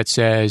approach that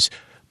says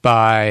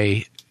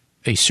by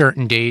a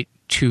certain date,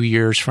 2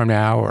 years from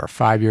now or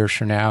 5 years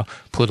from now,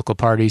 political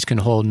parties can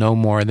hold no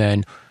more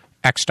than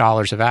X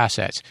dollars of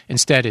assets.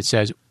 Instead, it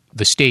says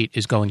the state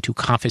is going to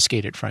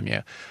confiscate it from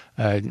you.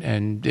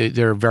 And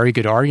there are very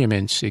good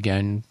arguments.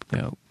 Again,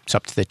 it's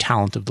up to the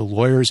talent of the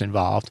lawyers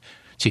involved,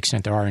 to the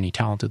extent there are any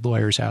talented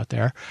lawyers out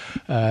there,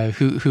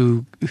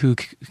 who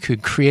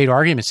could create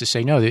arguments to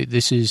say, no,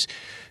 this is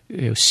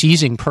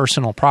seizing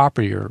personal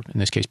property, or in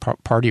this case,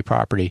 party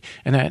property,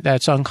 and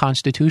that's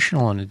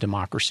unconstitutional in a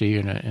democracy,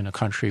 in a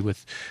country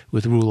with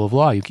rule of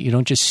law. You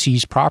don't just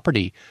seize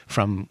property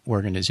from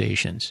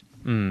organizations.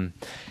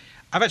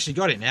 I've actually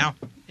got it now.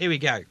 Here we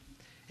go.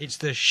 It's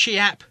the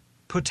Shiap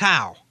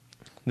Putao.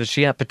 The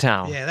Shiap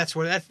Putao. Yeah, that's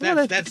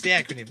the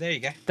acronym. There you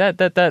go.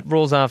 That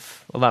rolls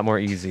off a lot more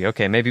easy.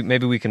 Okay, maybe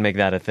we can make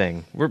that a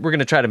thing. We're going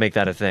to try to make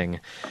that a thing.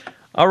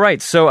 All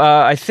right, so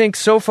I think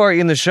so far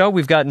in the show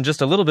we've gotten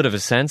just a little bit of a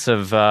sense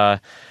of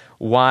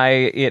why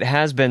it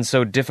has been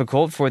so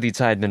difficult for the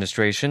Tsai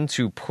administration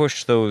to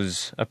push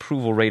those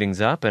approval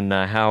ratings up, and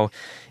how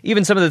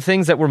even some of the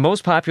things that were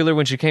most popular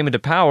when she came into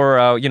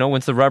power,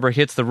 once the rubber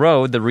hits the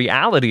road, the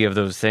reality of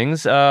those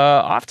things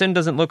often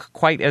doesn't look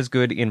quite as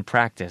good in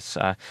practice.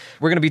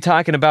 We're going to be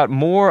talking about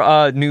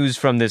more news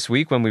from this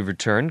week when we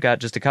return. Got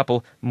just a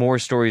couple more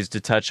stories to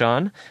touch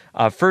on.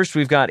 First,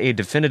 we've got a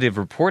definitive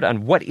report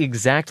on what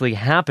exactly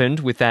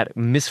happened with that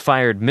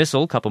misfired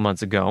missile a couple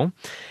months ago.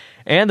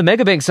 And the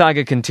Megabank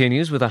saga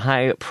continues with a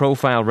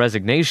high-profile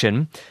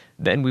resignation.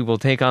 Then we will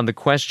take on the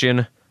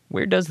question,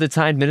 where does the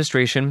Tsai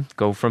administration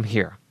go from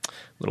here? A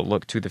little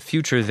look to the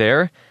future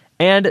there.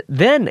 And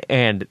then,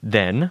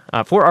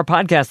 for our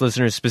podcast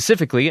listeners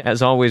specifically,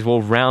 as always,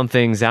 we'll round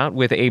things out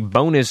with a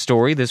bonus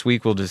story. This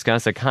week we'll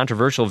discuss a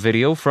controversial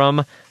video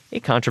from a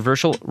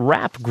controversial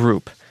rap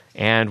group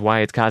and why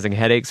it's causing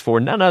headaches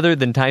for none other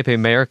than Taipei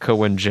Mayor Ko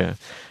Wen-je.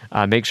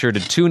 Make sure to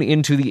tune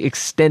into the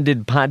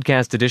extended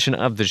podcast edition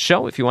of the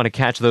show if you want to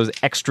catch those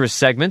extra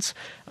segments.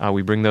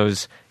 We bring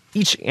those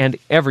each and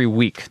every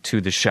week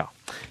to the show.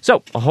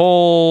 So, a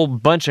whole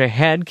bunch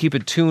ahead. Keep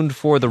it tuned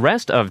for the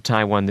rest of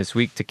Taiwan This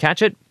Week to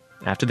catch it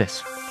after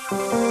this.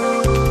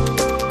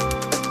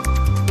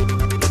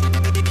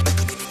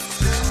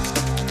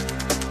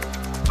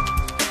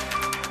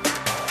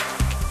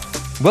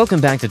 Welcome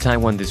back to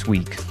Taiwan This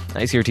Week,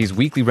 ICRT's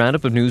weekly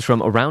roundup of news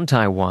from around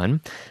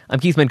Taiwan. I'm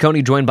Keith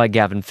Menconi, joined by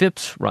Gavin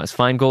Phipps, Ross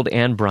Feingold,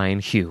 and Brian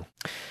Hugh.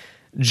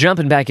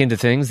 Jumping back into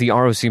things, the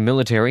ROC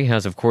military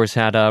has, of course,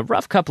 had a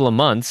rough couple of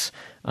months.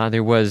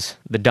 There was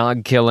the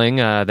dog killing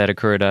that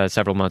occurred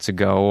several months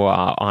ago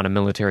on a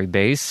military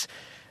base,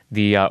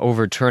 the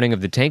overturning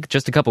of the tank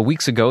just a couple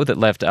weeks ago that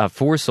left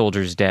 4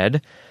 soldiers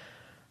dead.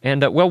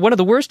 And, one of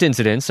the worst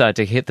incidents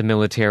to hit the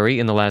military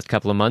in the last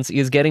couple of months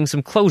is getting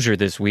some closure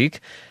this week,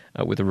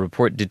 with a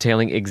report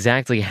detailing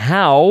exactly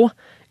how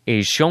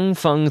a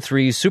Xiongfeng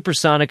 3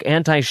 supersonic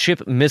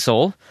anti-ship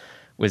missile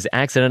was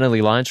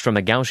accidentally launched from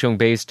a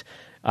Kaohsiung-based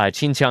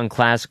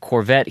Qinqiang-class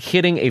corvette,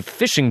 hitting a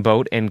fishing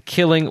boat and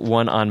killing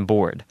one on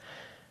board.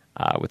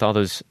 With all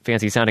those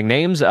fancy-sounding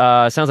names,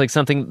 sounds like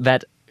something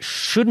that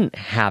shouldn't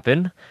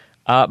happen.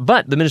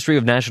 But the Ministry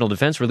of National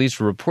Defense released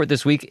a report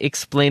this week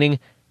explaining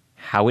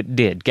how it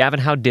did. Gavin,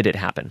 how did it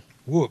happen?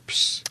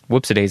 Whoops.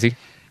 Whoops-a-daisy.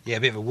 Yeah, a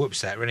bit of a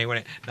whoops that, really,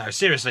 wasn't it? No,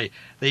 seriously,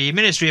 the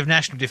Ministry of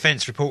National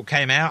Defence report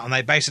came out and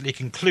they basically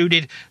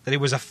concluded that it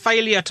was a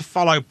failure to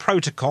follow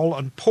protocol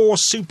and poor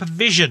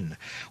supervision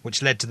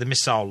which led to the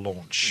missile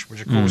launch,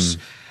 which, of course,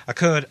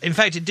 occurred. In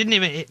fact, it didn't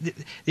even...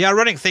 the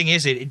ironic thing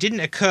is it didn't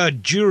occur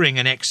during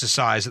an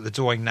exercise at the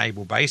Doing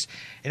Naval Base.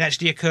 It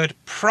actually occurred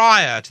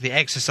prior to the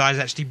exercise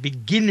actually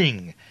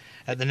beginning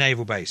at the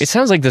naval base. It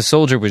sounds like the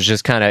soldier was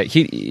just kind of...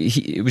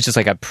 it was just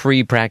like a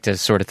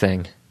pre-practice sort of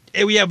thing.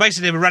 Yeah,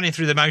 basically they were running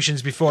through the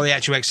motions before the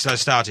actual exercise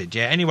started.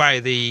 Yeah. Anyway,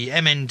 the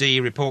MND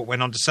report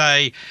went on to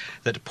say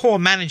that poor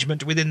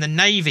management within the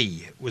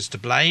Navy was to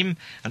blame,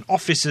 and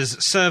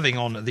officers serving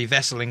on the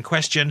vessel in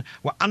question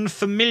were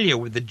unfamiliar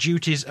with the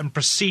duties and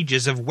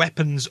procedures of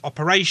weapons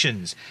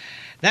operations.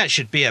 That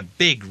should be a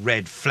big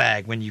red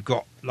flag when you've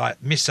got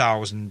like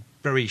missiles and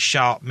very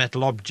sharp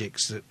metal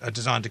objects that are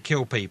designed to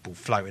kill people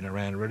floating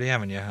around, really,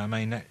 haven't you? I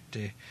mean,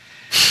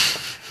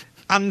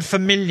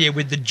 unfamiliar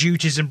with the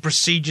duties and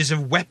procedures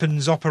of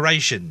weapons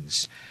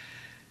operations.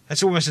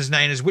 That's almost as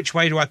known as which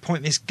way do I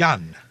point this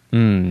gun?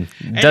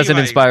 Doesn't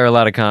inspire a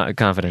lot of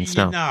confidence,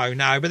 no.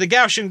 No. But the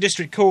Kaohsiung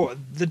District Court,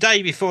 the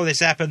day before this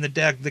happened, the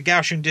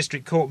Kaohsiung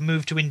District Court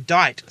moved to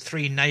indict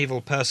 3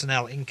 naval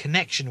personnel in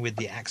connection with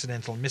the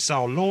accidental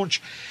missile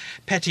launch.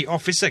 Petty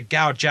Officer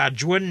Gao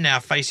Jiajun now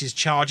faces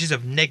charges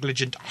of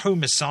negligent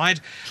homicide.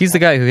 He's the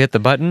guy who hit the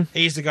button?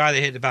 He's the guy that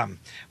hit the button.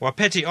 While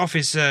Petty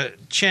Officer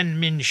Chen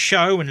Min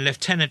Shou and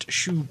Lieutenant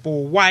Xu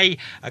Bo Wei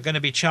are going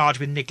to be charged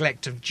with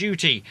neglect of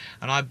duty.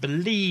 And I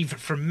believe,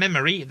 from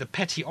memory, the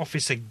Petty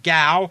Officer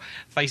Gao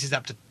faces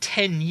up to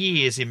 10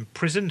 years in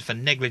prison for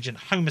negligent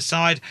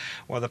homicide,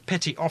 while the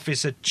Petty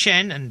Officer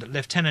Chen and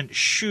Lieutenant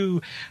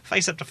Xu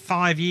face up to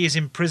 5 years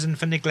in prison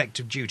for neglect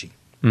of duty.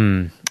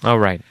 All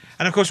right.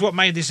 And of course, what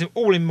made this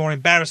all more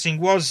embarrassing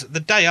was the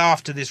day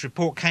after this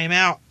report came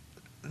out,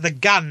 the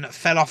gun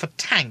fell off a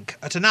tank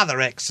at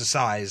another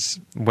exercise.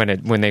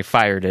 When they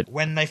fired it.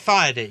 When they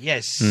fired it,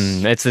 yes.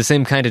 It's the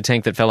same kind of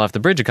tank that fell off the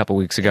bridge a couple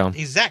weeks ago.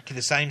 Exactly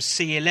the same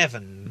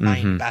C-11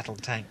 main battle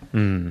tank.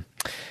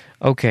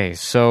 Okay,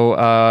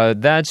 so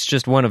that's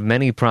just one of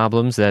many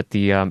problems that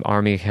the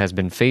Army has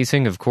been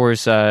facing. Of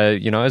course,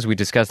 as we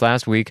discussed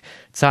last week,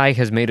 Tsai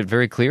has made it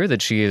very clear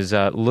that she is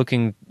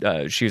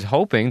she's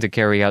hoping to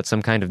carry out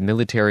some kind of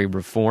military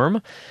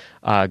reform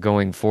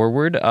going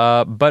forward,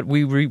 but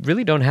we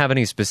really don't have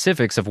any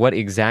specifics of what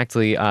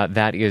exactly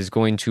that is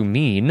going to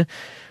mean.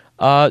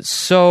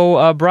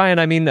 So, Brian,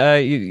 I mean,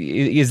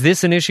 is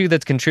this an issue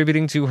that's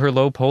contributing to her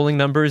low polling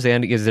numbers,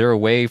 and is there a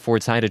way for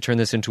Tsai to turn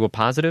this into a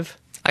positive?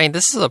 I mean,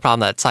 this is a problem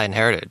that Tsai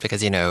inherited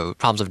because,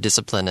 problems of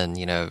discipline and,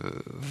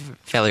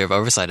 failure of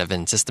oversight have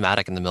been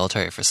systematic in the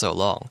military for so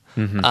long.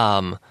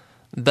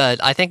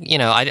 But I think,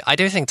 I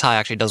do think Tsai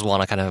actually does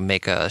want to kind of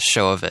make a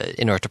show of it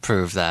in order to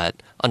prove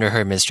that under her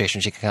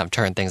administration she can kind of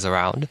turn things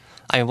around.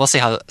 I mean, we'll see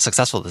how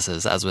successful this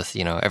is, as with,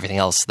 everything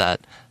else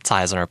that Tsai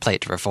has on her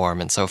plate to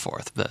reform and so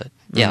forth. But,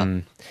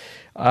 yeah.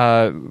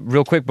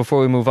 Real quick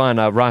before we move on,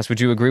 Ross,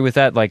 would you agree with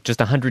that? Like, just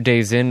 100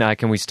 days in,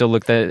 can we still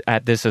look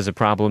at this as a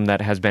problem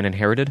that has been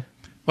inherited?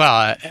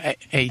 Well,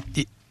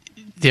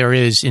 there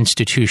is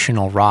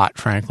institutional rot,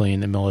 frankly,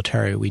 in the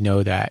military. We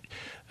know that.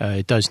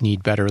 It does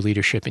need better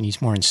leadership. It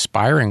needs more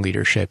inspiring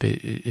leadership.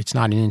 It's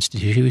not an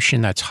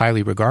institution that's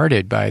highly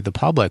regarded by the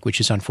public,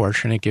 which is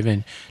unfortunate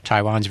given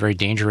Taiwan's very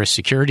dangerous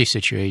security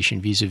situation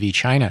vis-a-vis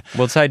China.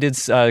 Well, Tsai did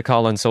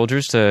call on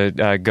soldiers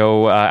to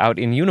go out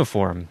in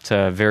uniform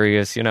to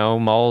various,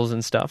 malls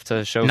and stuff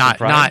to show some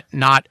pride.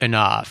 Not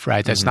enough,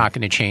 right? That's not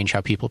going to change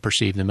how people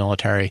perceive the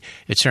military.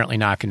 It's certainly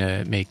not going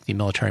to make the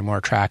military more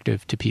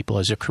attractive to people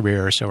as a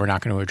career, so we're not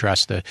going to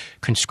address the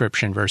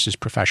conscription versus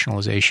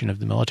professionalization of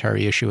the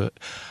military issue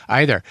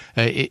either.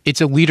 It's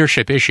a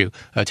leadership issue.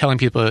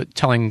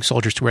 Telling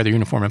soldiers to wear their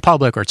uniform in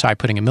public, or Tsai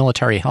putting a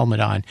military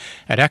helmet on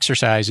at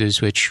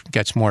exercises, which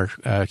gets more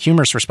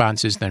humorous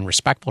responses than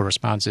respectful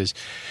responses,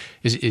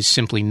 is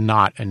simply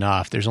not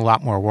enough. There's a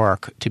lot more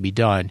work to be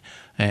done,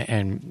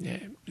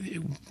 and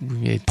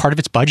part of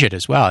it's budget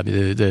as well.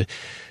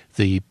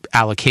 The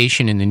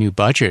allocation in the new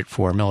budget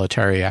for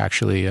military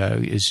actually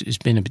has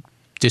been a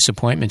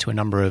disappointment to a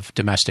number of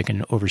domestic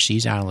and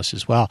overseas analysts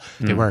as well.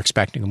 They were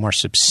expecting a more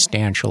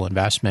substantial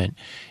investment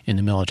in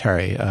the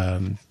military.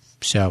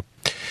 So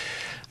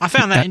I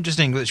found that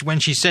interesting when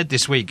she said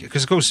this week,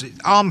 because, of course,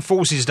 Armed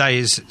Forces Day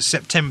is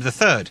September the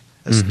 3rd.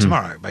 That's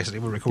tomorrow, basically.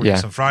 We're recording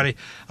this on Friday.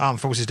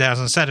 Armed Forces Day is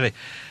on Saturday.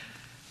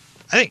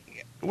 I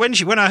think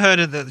when I heard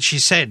that she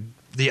said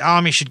the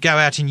Army should go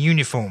out in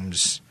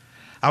uniforms,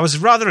 I was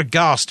rather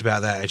aghast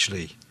about that,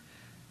 actually.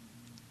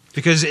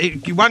 Because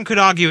one could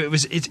argue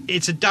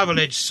it's a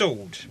double-edged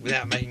sword,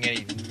 without making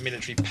any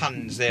military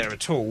puns there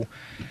at all.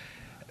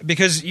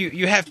 Because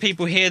you have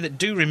people here that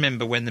do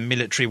remember when the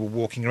military were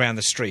walking around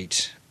the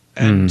street.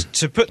 And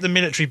to put the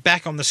military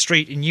back on the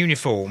street in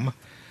uniform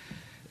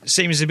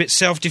seems a bit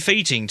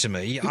self-defeating to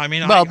me. I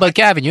mean, but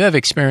Gavin, you have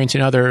experience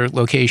in other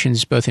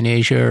locations, both in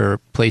Asia or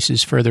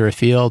places further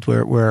afield,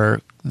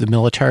 where the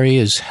military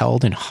is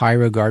held in high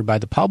regard by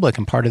the public,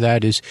 and part of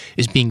that is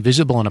being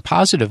visible in a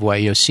positive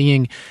way.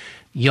 Seeing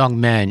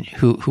young men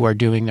who are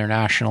doing their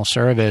national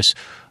service,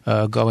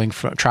 traveling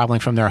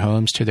from their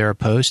homes to their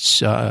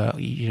posts,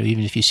 even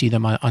if you see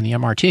them on the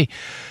MRT.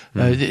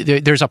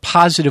 There's a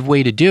positive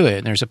way to do it,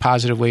 and there's a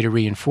positive way to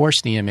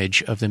reinforce the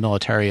image of the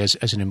military as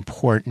an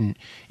important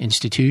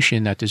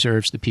institution that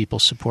deserves the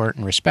people's support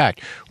and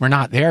respect. We're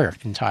not there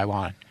in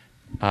Taiwan.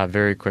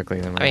 Very quickly,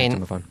 then we'll have to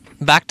move on.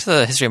 Back to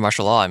the history of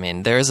martial law, I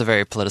mean, there is a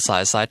very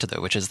politicized side to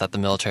it, which is that the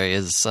military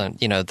is,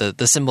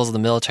 the symbols of the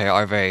military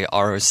are very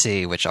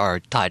ROC, which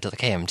are tied to the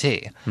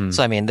KMT.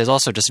 So, I mean, there's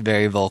also just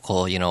very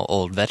vocal,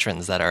 old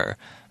veterans that are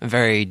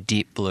very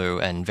deep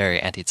blue and very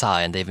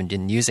anti-Tsai, and they've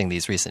been using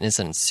these recent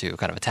incidents to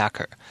kind of attack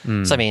her.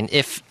 So, I mean,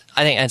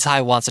 and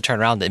Tsai wants to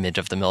turn around the image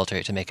of the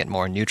military to make it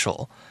more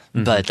neutral,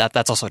 but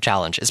that's also a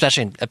challenge,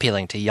 especially in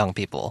appealing to young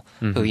people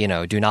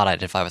who, do not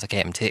identify with the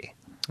KMT.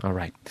 All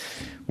right.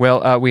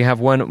 Well, we have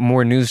one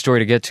more news story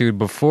to get to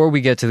before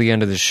we get to the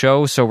end of the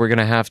show, so we're going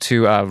to have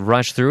to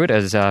rush through it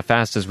as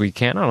fast as we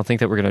can. I don't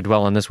think that we're going to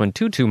dwell on this one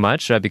too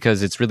much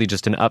because it's really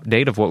just an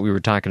update of what we were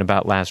talking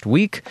about last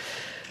week.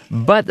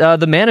 But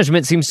the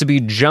management seems to be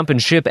jumping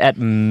ship at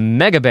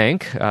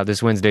Megabank.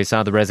 This Wednesday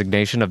saw the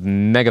resignation of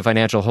Mega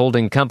Financial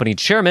Holding Company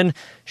chairman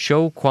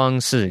Shou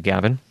Guangshi,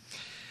 Gavin.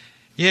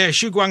 Yeah,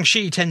 Xu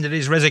Guangxi tendered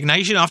his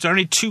resignation after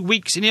only 2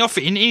 weeks in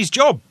his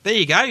job. There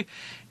you go.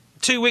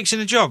 2 weeks in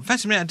the job.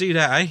 Fancy me to do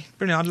that, eh?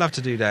 Brilliant, I'd love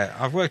to do that.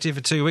 I've worked here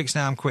for 2 weeks,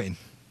 now I'm quitting.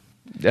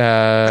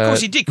 Of course,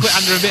 he did quit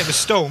under a bit of a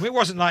storm. It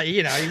wasn't like,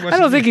 he wasn't... I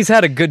don't think he's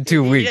had a good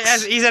 2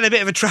 weeks. He's had a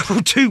bit of a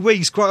troubled 2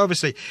 weeks, quite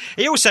obviously.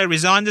 He also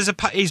resigned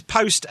his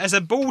post as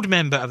a board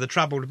member of the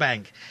troubled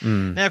bank.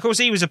 Now, of course,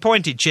 he was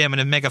appointed chairman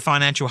of Mega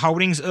Financial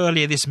Holdings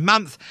earlier this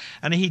month,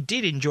 and he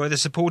did enjoy the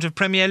support of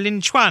Premier Lin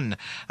Chuan.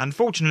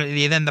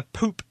 Unfortunately, then the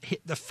poop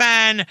hit the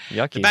fan.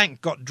 Yucky. The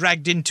bank got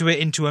dragged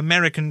into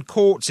American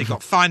courts. It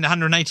got fined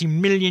 $180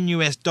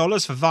 million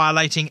for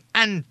violating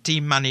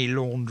anti-money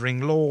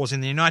laundering laws in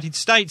the United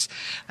States.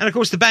 And, of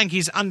course, the bank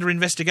is under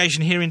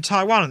investigation here in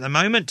Taiwan at the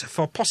moment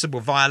for possible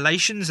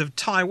violations of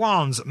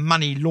Taiwan's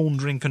Money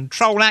Laundering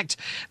Control Act,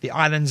 the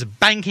island's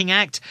Banking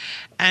Act,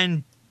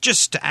 and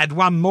just to add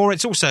one more,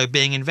 it's also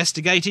being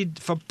investigated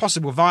for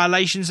possible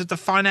violations of the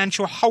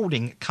Financial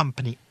Holding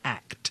Company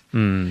Act.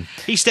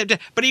 He stepped down,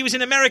 but he was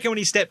in America when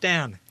he stepped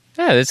down.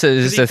 Yeah, it's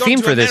a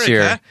theme for this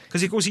year.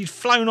 Because, of course, he'd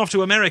flown off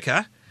to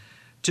America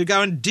to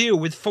go and deal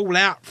with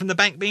fallout from the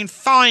bank being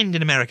fined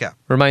in America.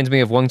 Reminds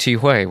me of Wang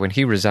Qihui when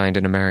he resigned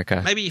in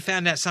America. Maybe he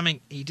found out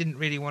something he didn't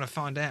really want to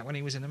find out when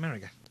he was in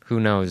America. Who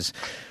knows?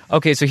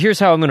 Okay, so here's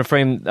how I'm going to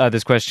frame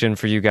this question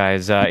for you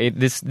guys.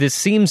 This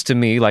seems to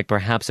me like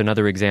perhaps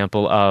another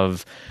example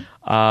of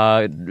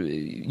how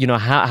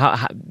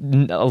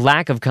a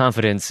lack of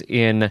confidence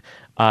in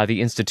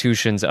the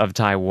institutions of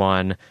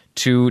Taiwan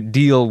to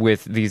deal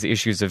with these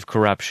issues of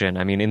corruption.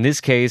 I mean, in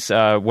this case,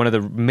 one of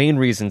the main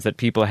reasons that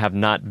people have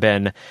not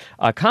been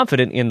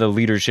confident in the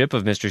leadership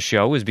of Mr.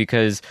 Shou is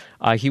because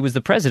he was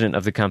the president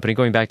of the company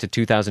going back to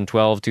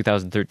 2012,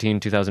 2013,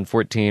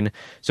 2014.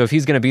 So if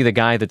he's going to be the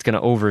guy that's going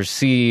to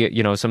oversee,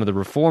 some of the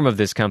reform of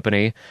this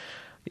company,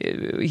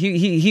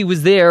 he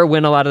was there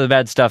when a lot of the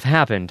bad stuff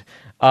happened.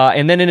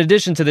 And then in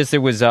addition to this,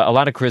 there was a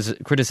lot of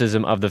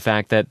criticism of the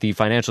fact that the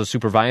Financial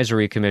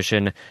Supervisory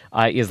Commission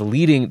is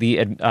leading the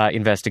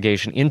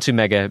investigation into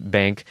Mega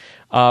Bank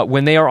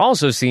when they are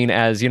also seen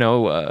as,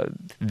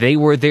 they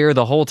were there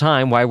the whole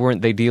time. Why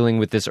weren't they dealing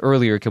with this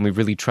earlier? Can we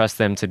really trust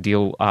them to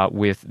deal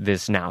with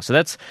this now? So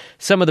that's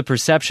some of the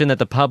perception that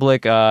the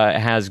public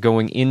has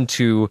going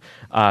into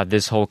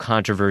this whole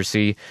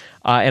controversy.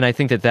 And I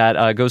think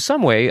that goes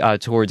some way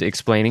towards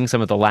explaining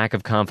some of the lack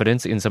of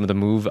confidence in some of the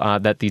move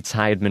that the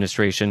Tsai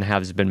administration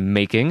has been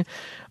making.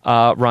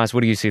 Ross,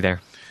 what do you see there?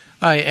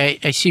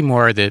 I see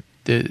more that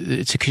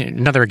it's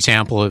another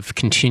example of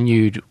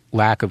continued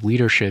lack of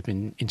leadership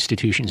in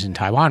institutions in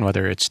Taiwan,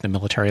 whether it's the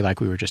military like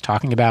we were just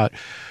talking about,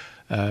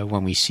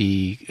 when we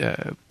see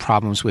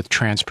problems with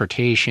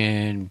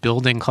transportation,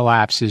 building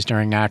collapses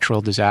during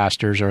natural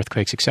disasters,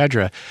 earthquakes,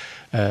 etc.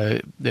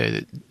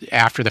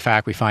 After the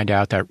fact, we find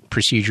out that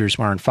procedures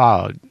weren't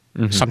followed.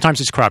 Mm-hmm. Sometimes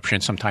it's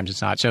corruption, sometimes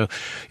it's not. So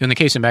in the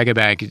case of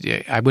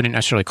Megabank, I wouldn't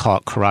necessarily call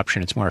it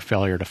corruption. It's more a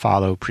failure to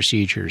follow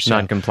procedures.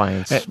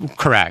 Non-compliance.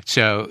 Correct.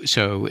 So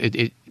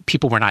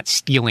people were not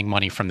stealing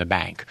money from the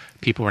bank.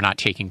 People were not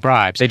taking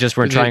bribes. They just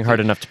weren't trying hard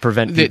enough to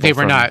prevent people They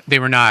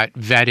were not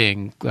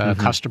vetting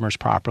customers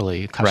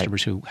properly,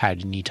 customers who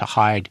had need to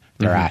hide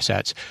their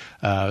assets.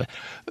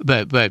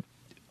 But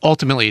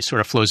ultimately, it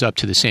sort of flows up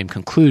to the same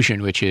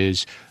conclusion, which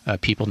is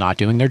people not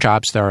doing their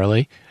jobs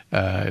thoroughly,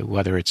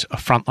 whether it's a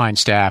frontline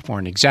staff or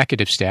an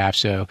executive staff.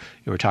 So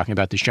you were talking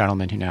about this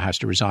gentleman who now has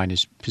to resign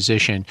his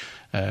position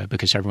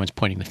because everyone's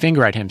pointing the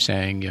finger at him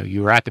saying,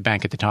 you were at the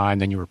bank at the time,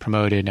 then you were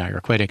promoted, now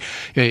you're quitting.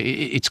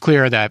 It's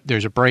clear that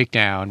there's a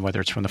breakdown, whether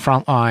it's from the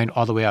front line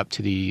all the way up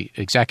to the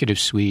executive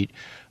suite,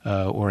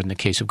 or in the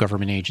case of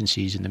government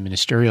agencies in the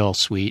ministerial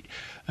suite,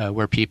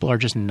 where people are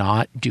just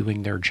not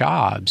doing their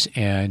jobs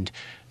and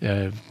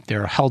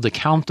they're held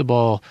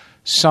accountable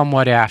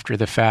somewhat after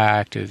the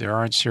fact. There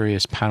aren't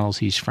serious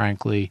penalties,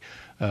 frankly,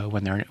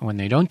 when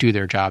they don't do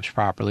their jobs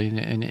properly.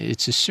 And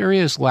it's a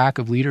serious lack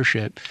of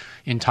leadership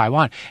in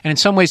Taiwan. And in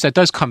some ways, that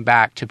does come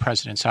back to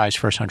President Tsai's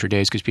first 100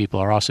 days because people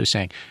are also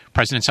saying,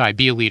 President Tsai,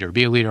 be a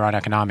leader on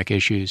economic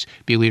issues,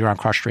 be a leader on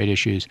cross-strait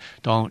issues.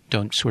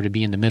 Don't sort of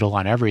be in the middle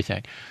on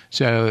everything.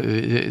 So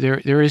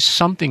there is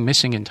something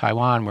missing in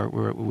Taiwan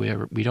where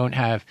we don't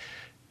have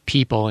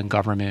people in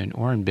government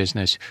or in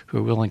business who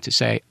are willing to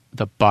say,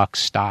 the buck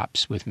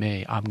stops with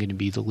me. I'm going to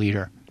be the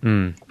leader.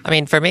 I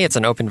mean, for me, it's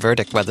an open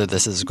verdict whether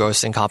this is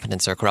gross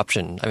incompetence or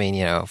corruption. I mean,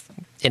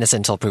 innocent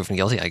until proven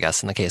guilty, I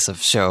guess, in the case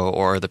of Shou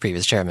or the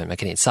previous chairman,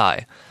 McKinney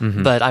Tsai.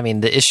 But, I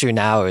mean, the issue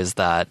now is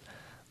that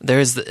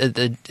there's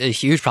a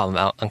huge problem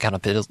about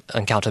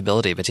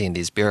accountability between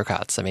these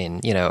bureaucrats. I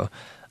mean,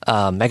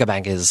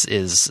 Megabank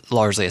is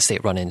largely a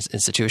state-run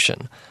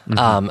institution.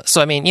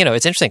 So, I mean,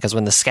 it's interesting because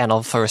when the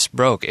scandal first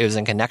broke, it was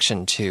in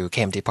connection to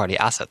KMT party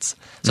assets.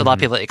 So a lot of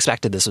people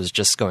expected this was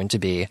just going to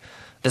be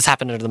this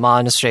happened under the Ma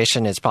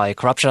administration. It's probably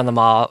corruption on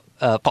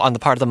the on the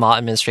part of the Ma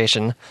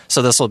administration.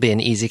 So this will be an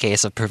easy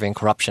case of proving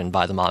corruption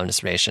by the Ma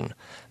administration.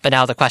 But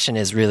now the question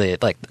is really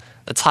like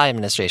the Tsai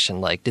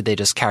administration. Like, did they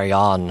just carry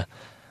on,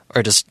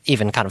 or just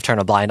even kind of turn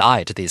a blind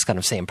eye to these kind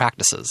of same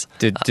practices?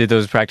 Did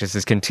those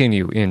practices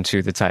continue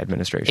into the Tsai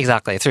administration?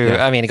 Exactly. Through,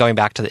 I mean, going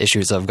back to the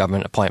issues of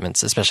government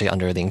appointments, especially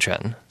under Ling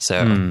Chen.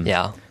 So,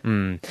 yeah.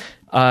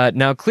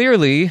 Now,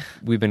 clearly,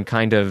 we've been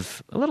kind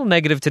of a little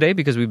negative today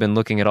because we've been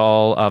looking at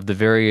all of the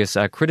various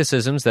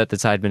criticisms that the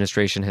Tsai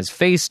administration has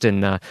faced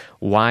and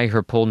why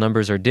her poll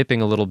numbers are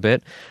dipping a little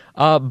bit.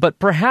 But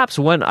perhaps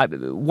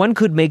one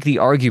could make the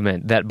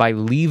argument that by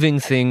leaving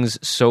things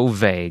so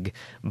vague,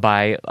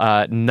 by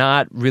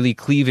not really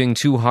cleaving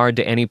too hard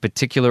to any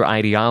particular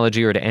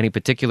ideology or to any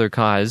particular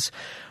cause,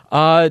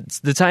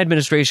 the Tsai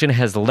administration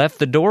has left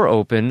the door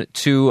open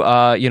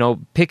to,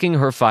 picking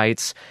her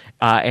fights,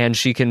 and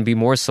she can be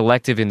more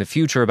selective in the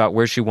future about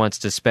where she wants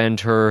to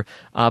spend her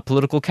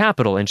political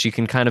capital. And she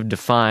can kind of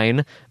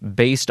define,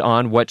 based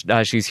on what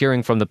she's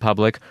hearing from the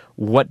public,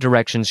 what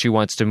direction she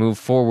wants to move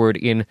forward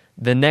in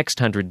the next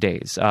 100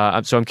 days.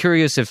 So I'm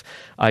curious if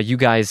you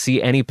guys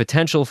see any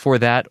potential for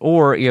that,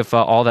 or if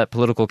all that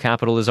political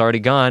capital is already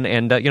gone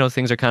and,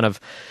 things are kind of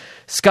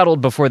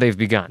scuttled before they've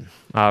begun.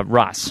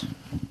 Ross.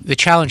 The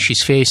challenge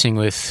she's facing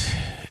with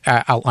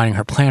outlining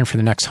her plan for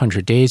the next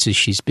 100 days is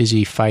she's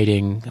busy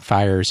fighting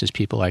fires, as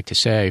people like to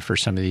say, for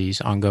some of these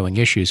ongoing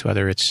issues,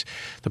 whether it's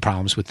the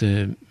problems with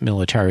the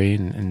military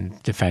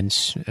and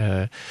defense,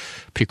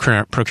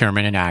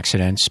 procurement and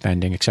accidents,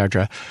 spending,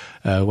 etc.,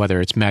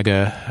 whether it's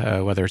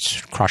MEGA, whether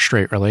it's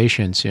cross-strait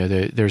relations.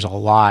 There's a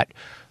lot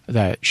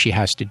that she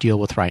has to deal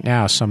with right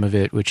now. Some of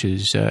it, which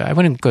is, I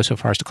wouldn't go so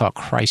far as to call it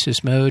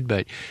crisis mode,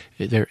 but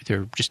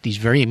they're just these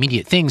very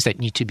immediate things that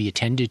need to be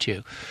attended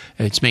to.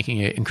 It's making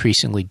it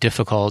increasingly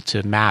difficult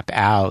to map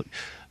out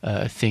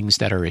things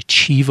that are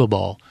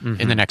achievable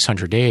in the next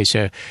 100 days.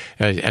 So,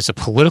 as a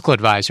political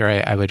advisor,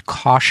 I would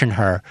caution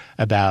her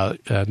about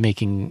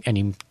making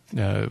any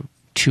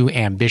too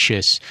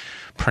ambitious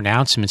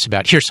pronouncements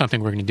about here's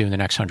something we're going to do in the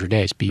next 100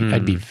 days.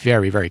 I'd be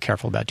very, very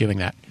careful about doing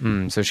that.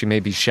 So she may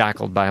be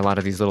shackled by a lot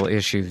of these little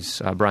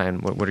issues.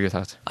 Brian, what are your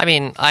thoughts? I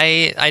mean,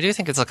 I do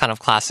think it's a kind of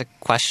classic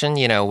question.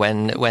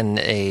 When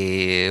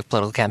a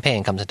political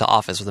campaign comes into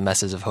office with a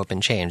message of hope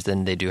and change,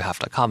 then they do have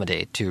to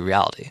accommodate to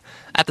reality.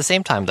 At the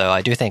same time, though,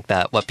 I do think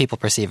that what people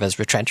perceive as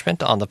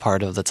retrenchment on the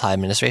part of the Tsai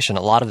administration,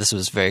 a lot of this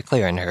was very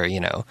clear in her,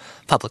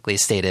 publicly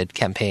stated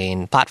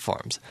campaign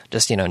platforms.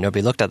 Just,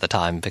 nobody looked at the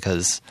time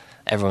because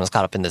everyone was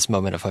caught up in this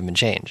moment of hope and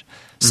change.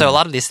 So a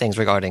lot of these things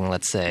regarding,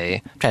 let's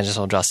say,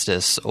 transitional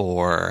justice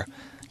or,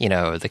 the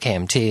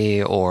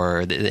KMT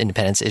or the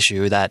independence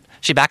issue, that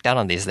she backed down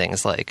on these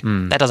things.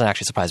 That doesn't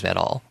actually surprise me at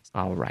all.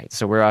 All right.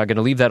 So we're going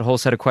to leave that whole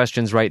set of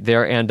questions right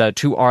there. And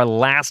to our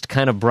last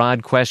kind of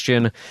broad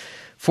question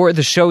for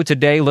the show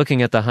today,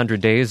 looking at the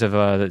 100 days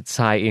of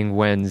Tsai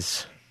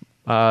Ing-wen's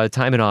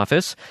time in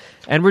office.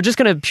 And we're just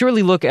going to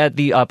purely look at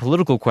the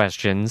political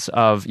questions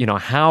of,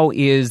 how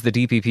is the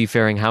DPP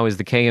faring? How is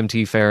the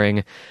KMT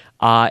faring?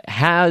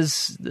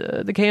 Has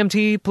the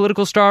KMT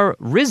political star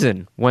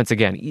risen once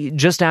again,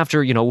 just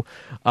after,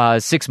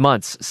 6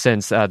 months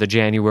since the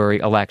January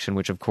election,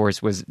 which, of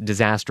course, was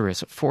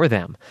disastrous for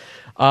them?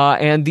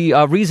 And the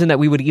reason that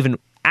we would even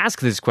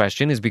ask this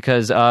question is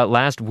because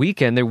last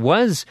weekend there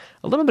was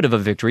a little bit of a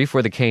victory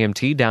for the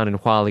KMT down in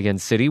Hualien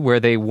City, where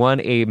they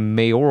won a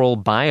mayoral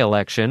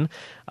by-election.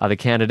 The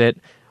candidate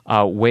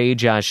Wei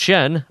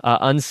Jiashen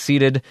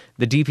unseated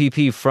the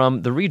DPP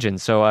from the region.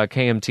 So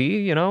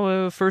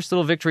KMT, first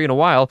little victory in a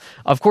while.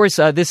 Of course,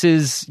 this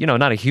is,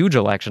 not a huge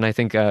election. I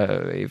think,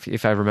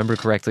 if I remember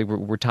correctly,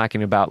 we're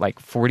talking about like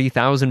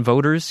 40,000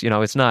 voters.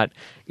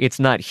 It's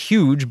not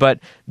huge, but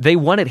they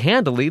won it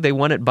handily. They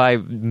won it by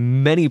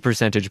many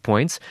percentage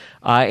points.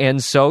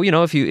 And so,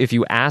 if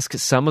you ask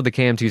some of the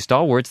KMT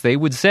stalwarts, they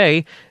would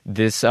say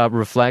this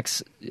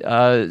reflects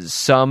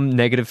some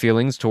negative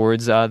feelings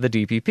towards the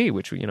DPP,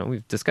 which,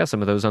 we've discussed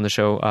some of those on the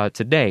show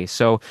today.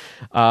 So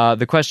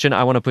the question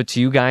I want to put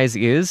to you guys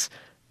is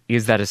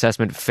that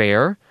assessment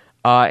fair?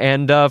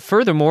 And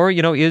furthermore,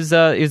 is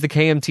the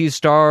KMT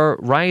star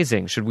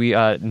rising? Should we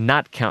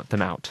not count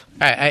them out?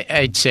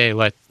 I'd say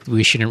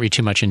we shouldn't read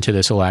too much into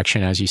this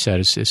election. As you said,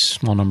 it's a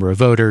small number of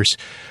voters,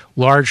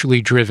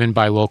 largely driven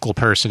by local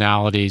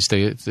personalities.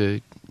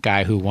 The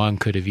guy who won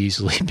could have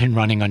easily been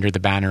running under the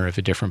banner of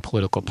a different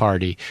political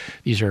party.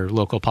 These are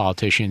local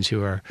politicians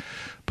who are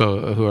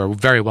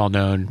very well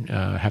known,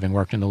 having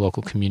worked in the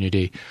local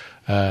community.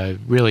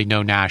 Really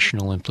no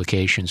national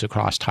implications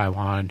across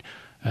Taiwan.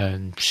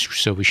 And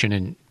so we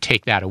shouldn't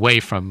take that away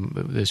from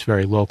this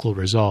very local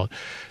result.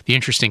 The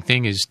interesting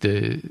thing is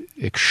the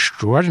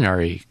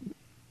extraordinary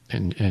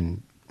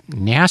and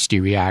nasty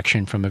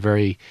reaction from a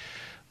very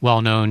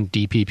well-known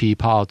DPP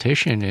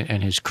politician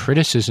and his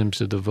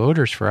criticisms of the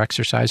voters for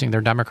exercising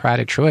their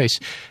democratic choice.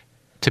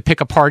 to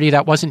pick a party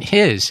that wasn't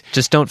his.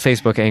 Just don't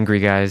Facebook angry,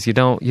 guys. You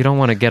don't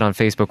want to get on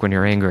Facebook when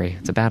you're angry.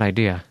 It's a bad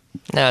idea.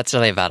 No, it's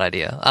really a bad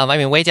idea. I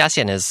mean, Wei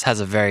Jiaxian has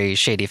a very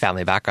shady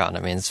family background. I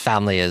mean, his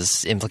family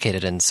is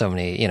implicated in so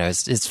many,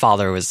 his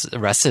father was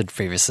arrested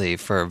previously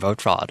for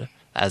vote fraud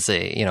as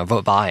a,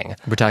 vote buying.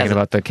 We're talking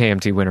about the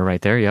KMT winner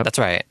right there, yep. That's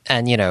right.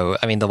 And,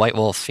 the White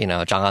Wolf,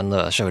 Zhang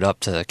Anle showed up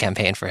to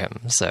campaign for him.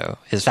 So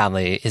his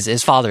family,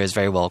 his father is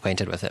very well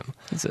acquainted with him.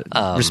 He's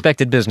a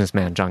respected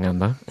businessman, Zhang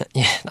Anle.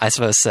 Yeah, I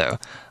suppose so.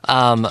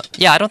 I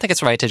don't think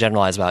it's right to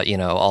generalize about,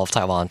 all of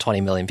Taiwan,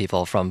 20 million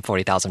people from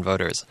 40,000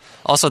 voters.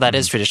 Also, that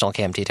is traditional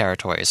KMT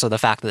territory. So the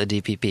fact that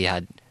the DPP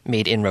had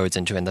made inroads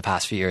into it in the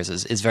past few years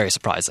is very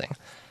surprising.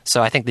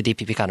 So I think the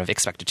DPP kind of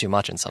expected too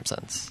much in some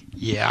sense.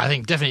 Yeah, I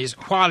think definitely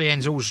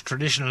Hualien's always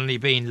traditionally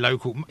been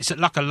local. It's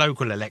like a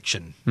local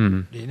election.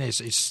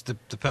 It's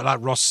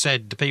like Ross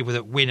said, the people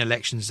that win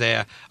elections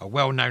there are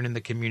well known in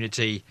the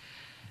community,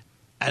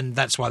 and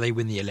that's why they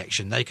win the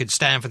election. They could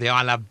stand for the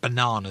I Love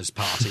Bananas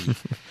party.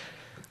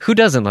 Who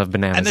doesn't love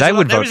bananas? And I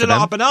would vote for them. There is a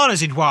lot of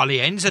bananas in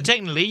Hualien, so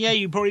technically, yeah,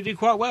 you probably do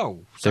quite well.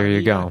 So, there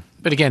you go.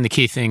 But again, the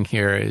key thing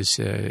here is,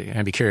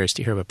 I'd be curious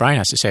to hear what Brian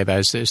has to say about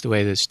is the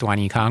way that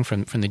Duan Yikang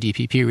from the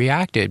DPP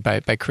reacted by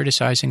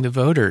criticizing the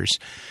voters.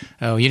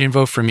 Oh, you didn't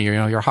vote for me.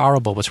 You're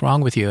horrible. What's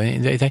wrong with you?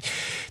 And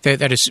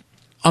that is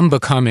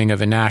unbecoming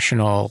of a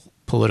national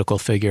political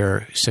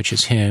figure such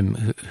as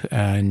him,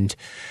 and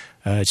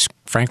it's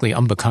frankly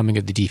unbecoming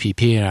of the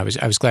DPP. And I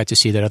was glad to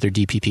see that other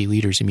DPP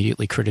leaders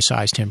immediately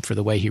criticized him for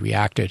the way he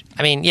reacted.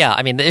 I mean,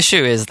 the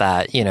issue is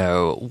that,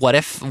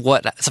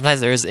 sometimes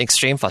there is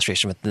extreme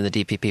frustration within the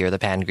DPP or the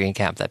pan-Green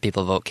camp that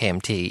people vote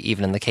KMT,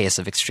 even in the case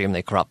of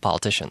extremely corrupt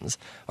politicians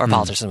or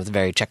politicians with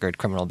very checkered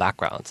criminal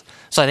backgrounds.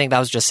 So I think that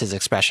was just his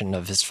expression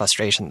of his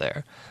frustration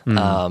there.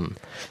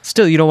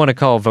 Still, you don't want to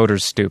call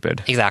voters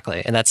stupid.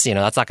 Exactly. And that's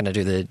not going to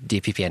do the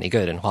DPP any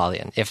good in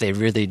Hualien if they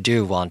really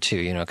do want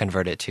to,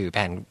 convert it to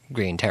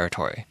pan-Green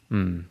territory.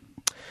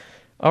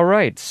 All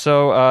right,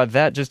 so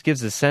that just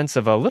gives a sense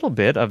of a little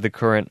bit of the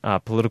current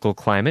political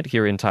climate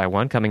here in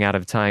Taiwan coming out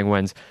of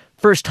Taiwan's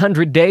first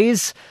 100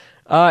 days.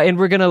 And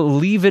we're going to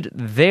leave it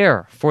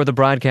there for the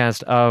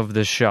broadcast of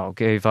the show.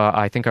 Gave,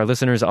 I think, our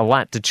listeners a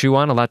lot to chew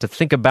on, a lot to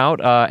think about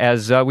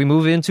as we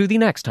move into the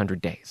next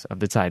 100 days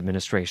of the Tsai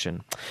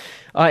administration.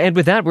 And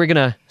with that, we're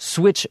going to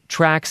switch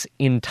tracks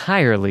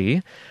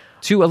entirely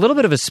to a little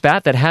bit of a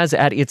spat that has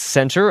at its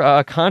center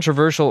a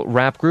controversial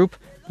rap group,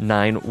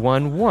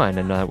 911.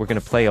 And we're going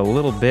to play a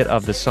little bit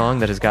of the song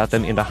that has got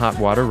them into hot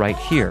water right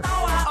here.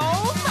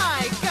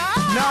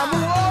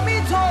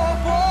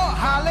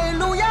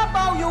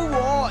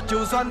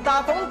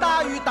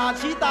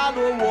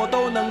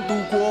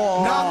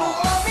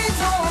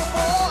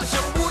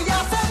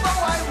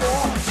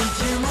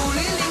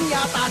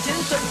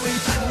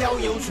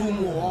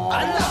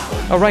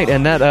 All right,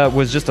 and that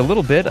was just a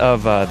little bit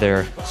of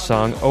their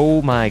song,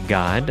 Oh My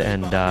God,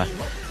 and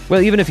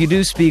well, even if you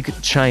do speak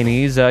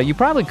Chinese, you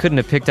probably couldn't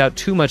have picked out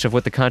too much of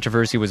what the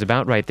controversy was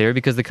about right there,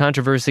 because the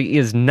controversy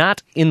is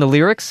not in the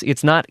lyrics,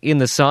 it's not in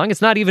the song,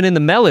 it's not even in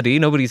the melody.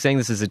 Nobody's saying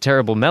this is a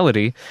terrible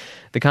melody.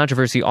 The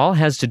controversy all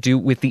has to do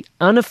with the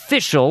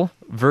unofficial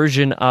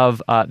version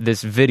of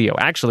this video.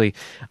 Actually,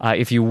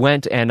 if you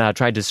went and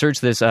tried to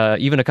search this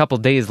even a couple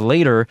days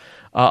later,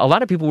 a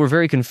lot of people were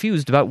very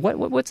confused about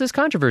what's this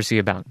controversy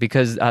about,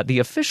 because the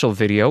official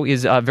video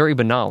is very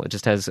banal. It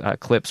just has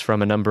clips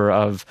from a number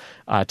of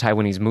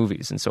Taiwanese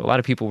movies. And so a lot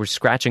of people were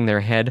scratching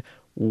their head,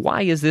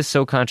 why is this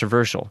so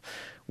controversial?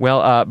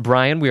 Well,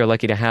 Brian, we are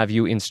lucky to have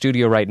you in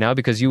studio right now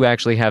because you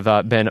actually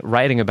have been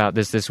writing about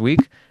this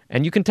week,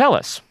 and you can tell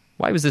us.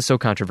 Why was this so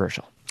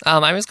controversial?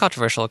 I was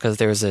controversial because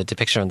there was a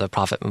depiction of the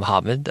Prophet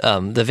Muhammad.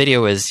 The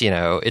video is,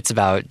 it's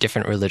about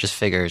different religious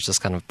figures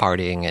just kind of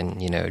partying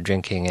and,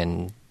 drinking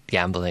and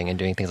gambling and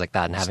doing things like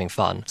that and having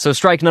fun. So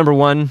strike number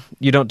one,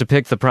 you don't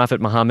depict the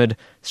Prophet Muhammad.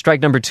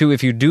 Strike number two,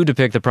 if you do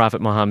depict the Prophet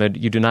Muhammad,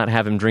 you do not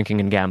have him drinking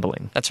and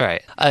gambling. That's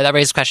right. That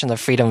raises the question of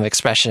freedom of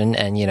expression,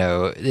 and,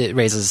 it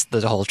raises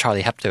the whole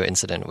Charlie Hebdo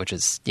incident, which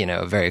is,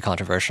 very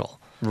controversial.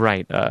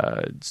 Right.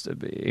 A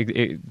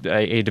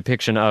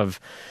depiction of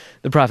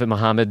the Prophet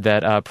Muhammad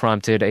that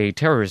prompted a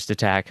terrorist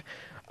attack.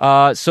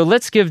 So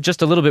let's give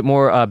just a little bit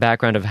more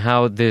background of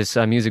how this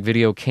music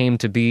video came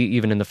to be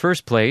even in the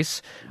first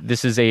place.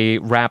 This is a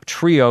rap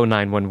trio,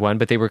 911,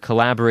 but they were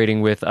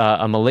collaborating with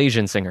a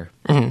Malaysian singer.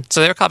 Mm-hmm.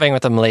 So they were collaborating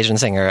with a Malaysian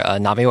singer,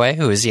 Nami Wei,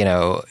 who is,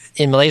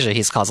 in Malaysia,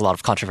 he's caused a lot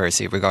of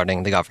controversy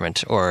regarding the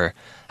government or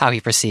how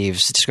he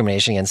perceives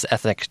discrimination against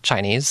ethnic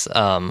Chinese.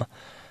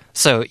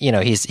 So,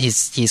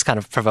 he's kind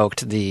of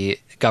provoked the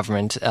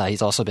government.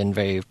 He's also been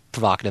very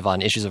provocative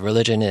on issues of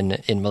religion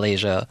in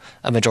Malaysia,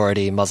 a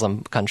majority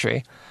Muslim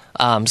country.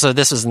 So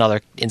this was another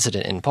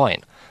incident in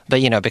point.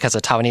 But, because a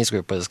Taiwanese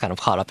group was kind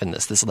of caught up in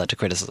this led to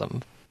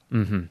criticism.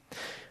 Mm-hmm.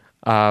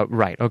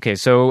 Right. Okay.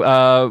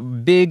 So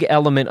big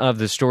element of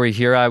the story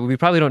here. We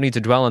probably don't need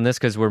to dwell on this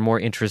because we're more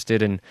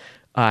interested in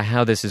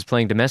how this is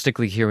playing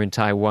domestically here in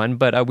Taiwan.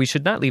 But we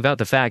should not leave out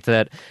the fact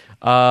that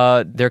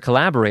their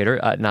collaborator,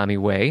 Nami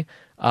Wei,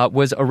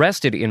 was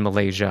arrested in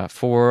Malaysia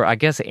for, I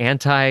guess,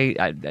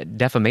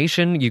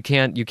 anti-defamation. You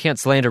can't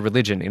slander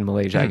religion in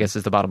Malaysia, I guess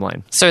is the bottom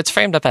line. So it's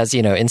framed up as,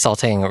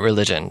 insulting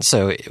religion,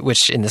 so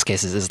which in this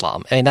case is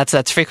Islam. I mean,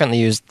 that's frequently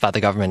used by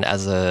the government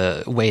as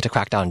a way to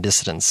crack down on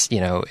dissidents.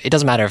 It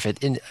doesn't matter if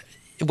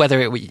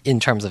whether in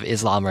terms of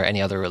Islam or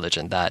any other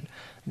religion, that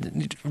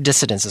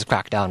dissidents is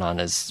cracked down on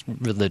as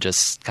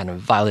religious, kind of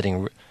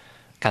violating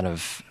kind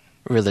of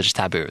religious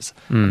taboos.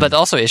 But the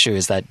also issue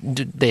is that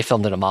they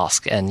filmed in a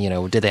mosque, and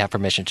did they have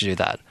permission to do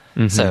that?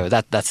 So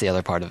that's the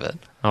other part of it.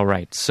 All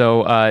right.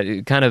 So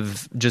kind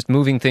of just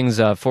moving things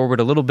forward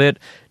a little bit.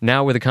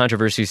 Now where the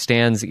controversy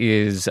stands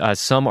is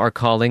some are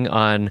calling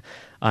on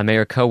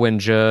Mayor Ko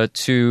Wen-je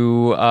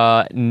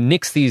to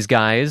nix these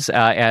guys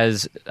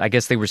as, I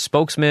guess they were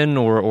spokesmen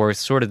or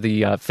sort of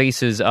the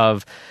faces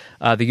of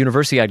the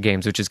Universiade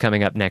Games, which is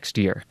coming up next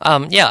year.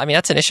 Yeah, I mean,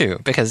 that's an issue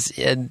because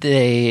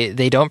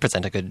they don't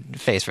present a good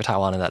face for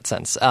Taiwan in that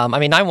sense. I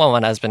mean,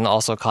 911 has been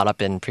also caught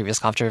up in previous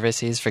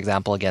controversies, for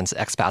example, against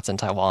expats in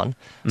Taiwan.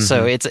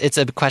 So it's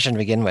a question to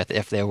begin with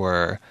if there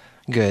were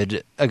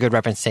a good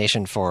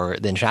representation for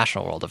the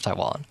international world of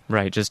Taiwan.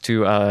 Right. Just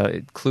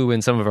to clue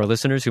in some of our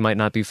listeners who might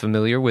not be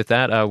familiar with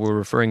that, we're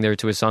referring there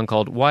to a song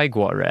called Wai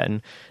Guo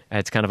Ren.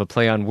 It's kind of a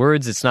play on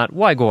words. It's not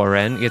Wai Guo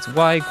Ren, it's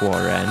Wai Guo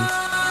Ren.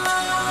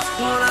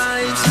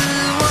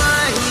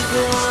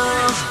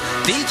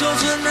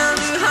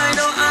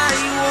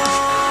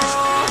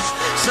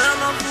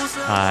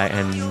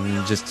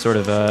 And just sort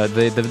of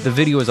the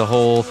video as a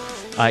whole,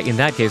 in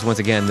that case, once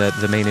again,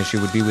 the main issue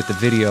would be with the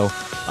video,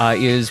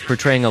 is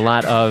portraying a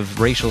lot of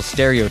racial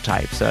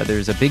stereotypes.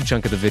 There's a big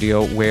chunk of the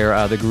video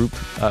where the group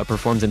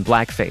performs in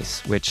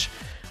blackface, which,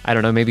 I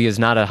don't know, maybe is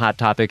not a hot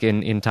topic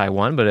in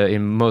Taiwan, but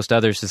in most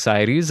other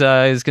societies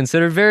is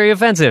considered very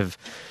offensive.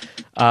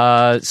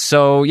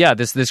 So, yeah,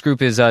 this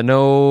group is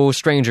no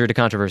stranger to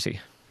controversy.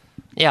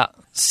 Yeah.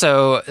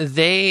 So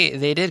they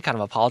did kind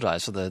of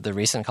apologize for the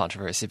recent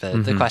controversy,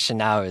 but the question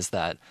now is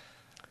that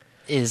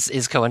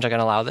is Ko Wen-je going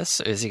to allow this?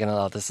 Or is he going to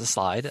allow this to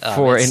slide?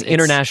 For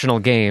international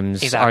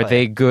games, exactly. Are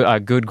they a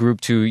good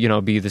group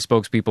to be the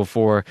spokespeople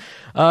for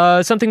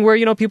something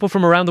where people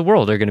from around the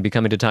world are going to be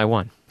coming to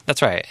Taiwan?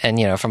 That's right,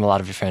 and from a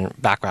lot of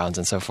different backgrounds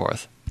and so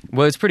forth.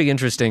 Well, it's pretty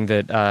interesting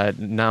that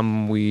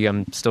Namwi,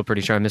 I'm still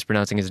pretty sure I'm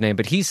mispronouncing his name,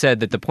 but he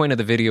said that the point of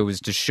the video was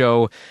to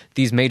show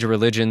these major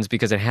religions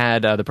because it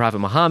had the Prophet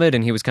Muhammad,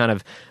 and he was kind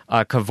of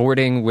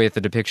cavorting with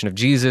a depiction of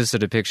Jesus, a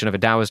depiction of a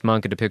Taoist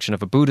monk, a depiction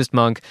of a Buddhist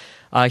monk.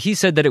 He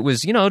said that it was,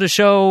 to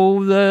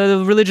show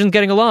the religions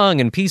getting along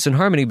and peace and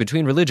harmony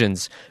between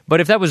religions. But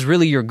if that was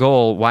really your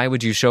goal, why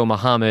would you show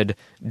Muhammad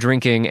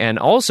drinking and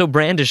also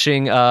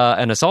brandishing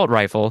an assault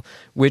rifle,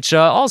 which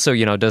also,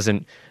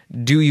 doesn't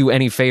do you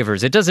any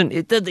favors? It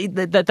doesn't.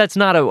 That's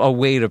not a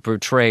way to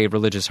portray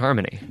religious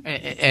harmony.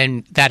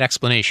 And that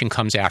explanation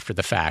comes after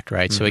the fact,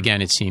 right? So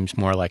again, it seems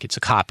more like it's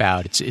a cop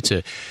out. It's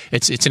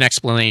an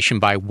explanation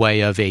by way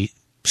of a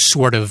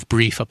sort of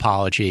brief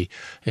apology,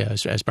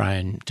 as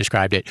Brian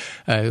described it.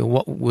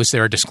 Was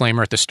there a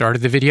disclaimer at the start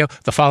of the video?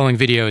 The following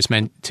video is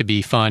meant to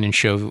be fun and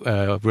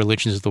show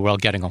religions of the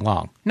world getting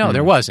along. No,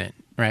 there wasn't.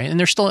 Right, and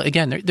they're still,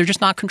 again, they're just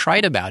not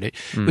contrite about it,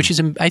 which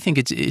is, I think,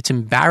 it's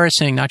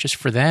embarrassing not just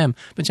for them,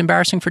 but it's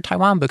embarrassing for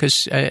Taiwan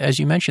because, as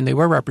you mentioned, they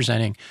were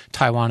representing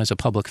Taiwan as a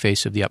public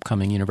face of the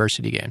upcoming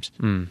University Games.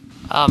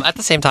 At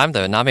the same time,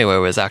 though,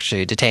 Namiwe was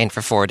actually detained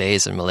for 4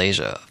 days in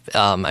Malaysia.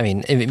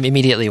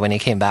 Immediately when he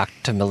came back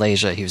to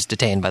Malaysia, he was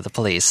detained by the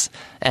police,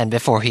 and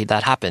before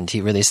that happened, he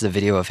released a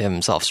video of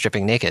himself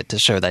stripping naked to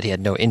show that he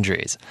had no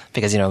injuries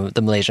because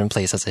the Malaysian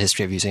police has a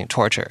history of using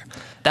torture.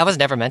 That was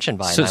never mentioned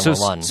by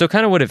 911. So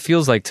kind of what it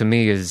feels like to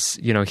me is,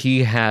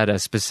 he had a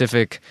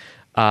specific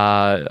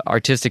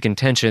artistic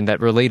intention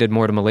that related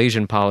more to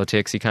Malaysian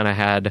politics. He kind of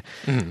had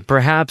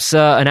perhaps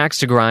an axe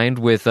to grind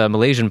with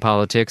Malaysian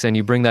politics, and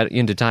you bring that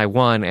into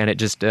Taiwan, and it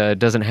just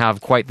doesn't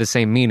have quite the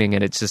same meaning,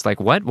 and it's just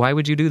like, what? Why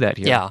would you do that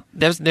here? Yeah,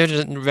 there's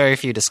very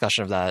few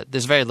discussion of that.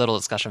 There's very little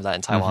discussion of that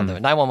in Taiwan, though.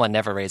 911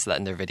 never raised that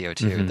in their video,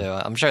 too,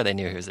 though I'm sure they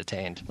knew he was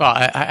detained. Well,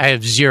 I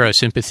have zero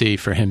sympathy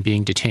for him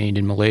being detained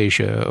in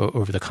Malaysia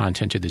over the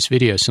content of this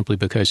video, simply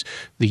because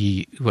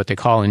what they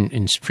call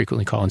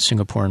frequently call in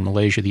Singapore and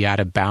Malaysia the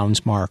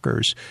out-of-bounds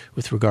markers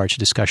with regards to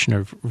discussion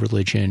of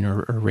religion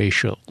or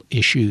racial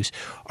issues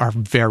are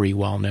very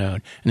well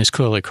known, and it's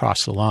clearly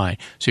crossed the line.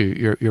 So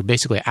you're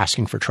basically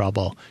asking for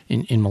trouble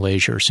in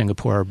Malaysia or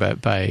Singapore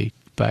by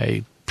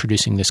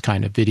producing this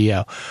kind of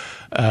video.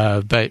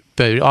 But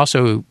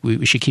also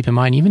we should keep in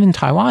mind, even in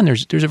Taiwan,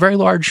 there's a very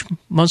large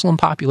Muslim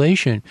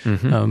population.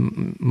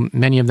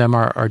 Many of them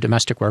are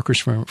domestic workers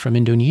from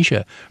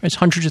Indonesia. It's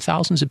hundreds of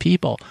thousands of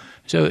people.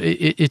 So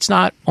it's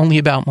not only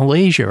about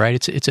Malaysia,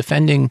 right? It's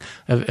offending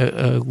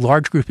a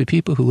large group of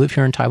people who live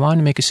here in Taiwan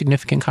and make a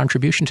significant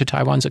contribution to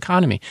Taiwan's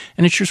economy.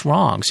 And it's just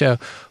wrong. So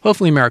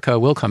hopefully America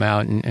will come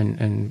out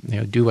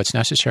and do what's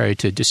necessary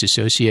to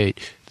disassociate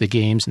the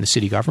games and the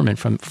city government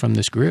from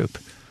this group.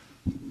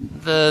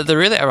 The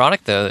really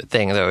ironic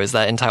thing is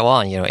that in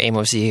Taiwan,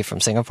 Amos Yee from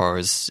Singapore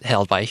is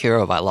hailed by a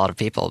hero by a lot of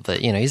people, but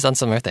he's done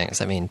similar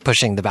things. I mean,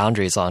 pushing the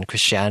boundaries on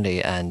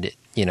Christianity and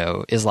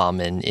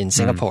Islam in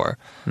Singapore.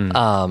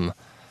 I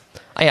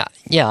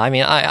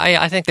mean,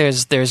 I think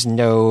there's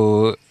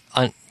no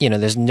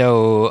there's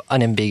no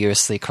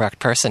unambiguously correct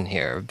person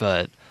here,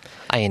 but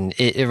I mean,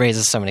 it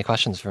raises so many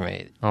questions for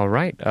me. All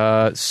right.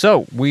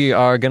 So we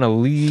are going to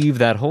leave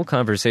that whole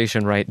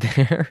conversation right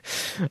there.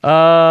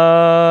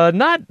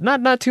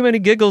 Not too many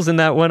giggles in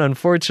that one,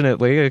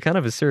 unfortunately. Kind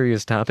of a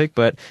serious topic,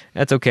 but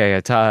that's okay.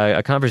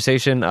 A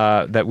conversation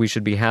that we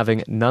should be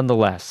having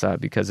nonetheless,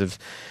 because of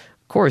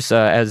course,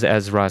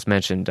 as Ross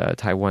mentioned,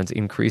 Taiwan's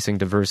increasing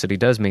diversity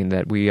does mean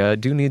that we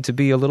do need to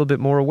be a little bit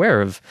more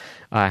aware of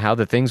how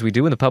the things we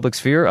do in the public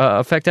sphere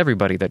affect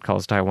everybody that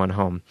calls Taiwan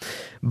home.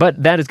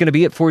 But that is going to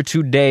be it for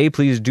today.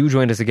 Please do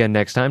join us again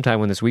next time.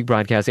 Taiwan This Week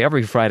broadcasts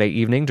every Friday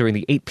evening during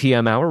the 8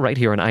 p.m. hour right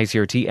here on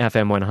ICRT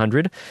FM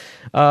 100.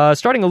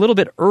 Starting a little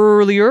bit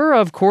earlier,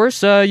 of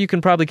course, you can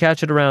probably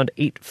catch it around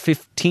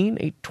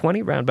 8:15,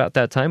 8:20, around about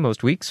that time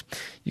most weeks.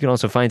 You can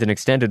also find an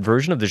extended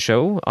version of the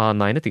show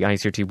online at the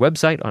ICRT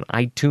website, on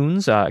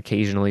iTunes,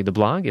 occasionally the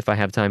blog, if I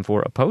have time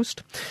for a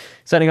post.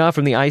 Signing off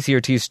from the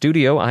ICRT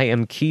studio, I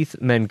am Keith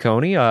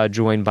Menconi,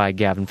 joined by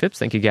Gavin Phipps.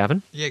 Thank you,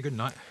 Gavin. Yeah, good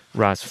night.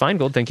 Ross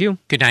Feingold, thank you.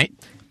 Good night.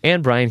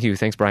 And Brian Hugh.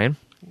 Thanks, Brian.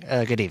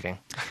 Good evening.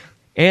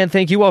 And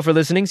thank you all for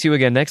listening. See you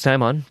again next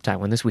time on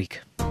Taiwan This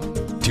Week.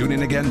 Tune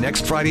in again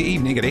next Friday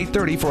evening at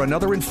 8:30 for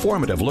another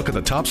informative look at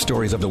the top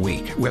stories of the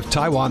week with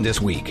Taiwan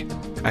This Week.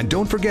 And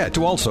don't forget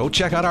to also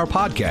check out our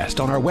podcast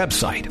on our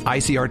website,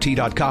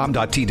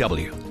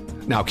 icrt.com.tw.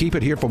 Now keep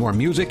it here for more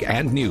music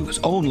and news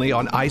only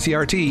on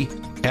ICRT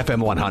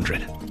FM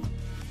 100.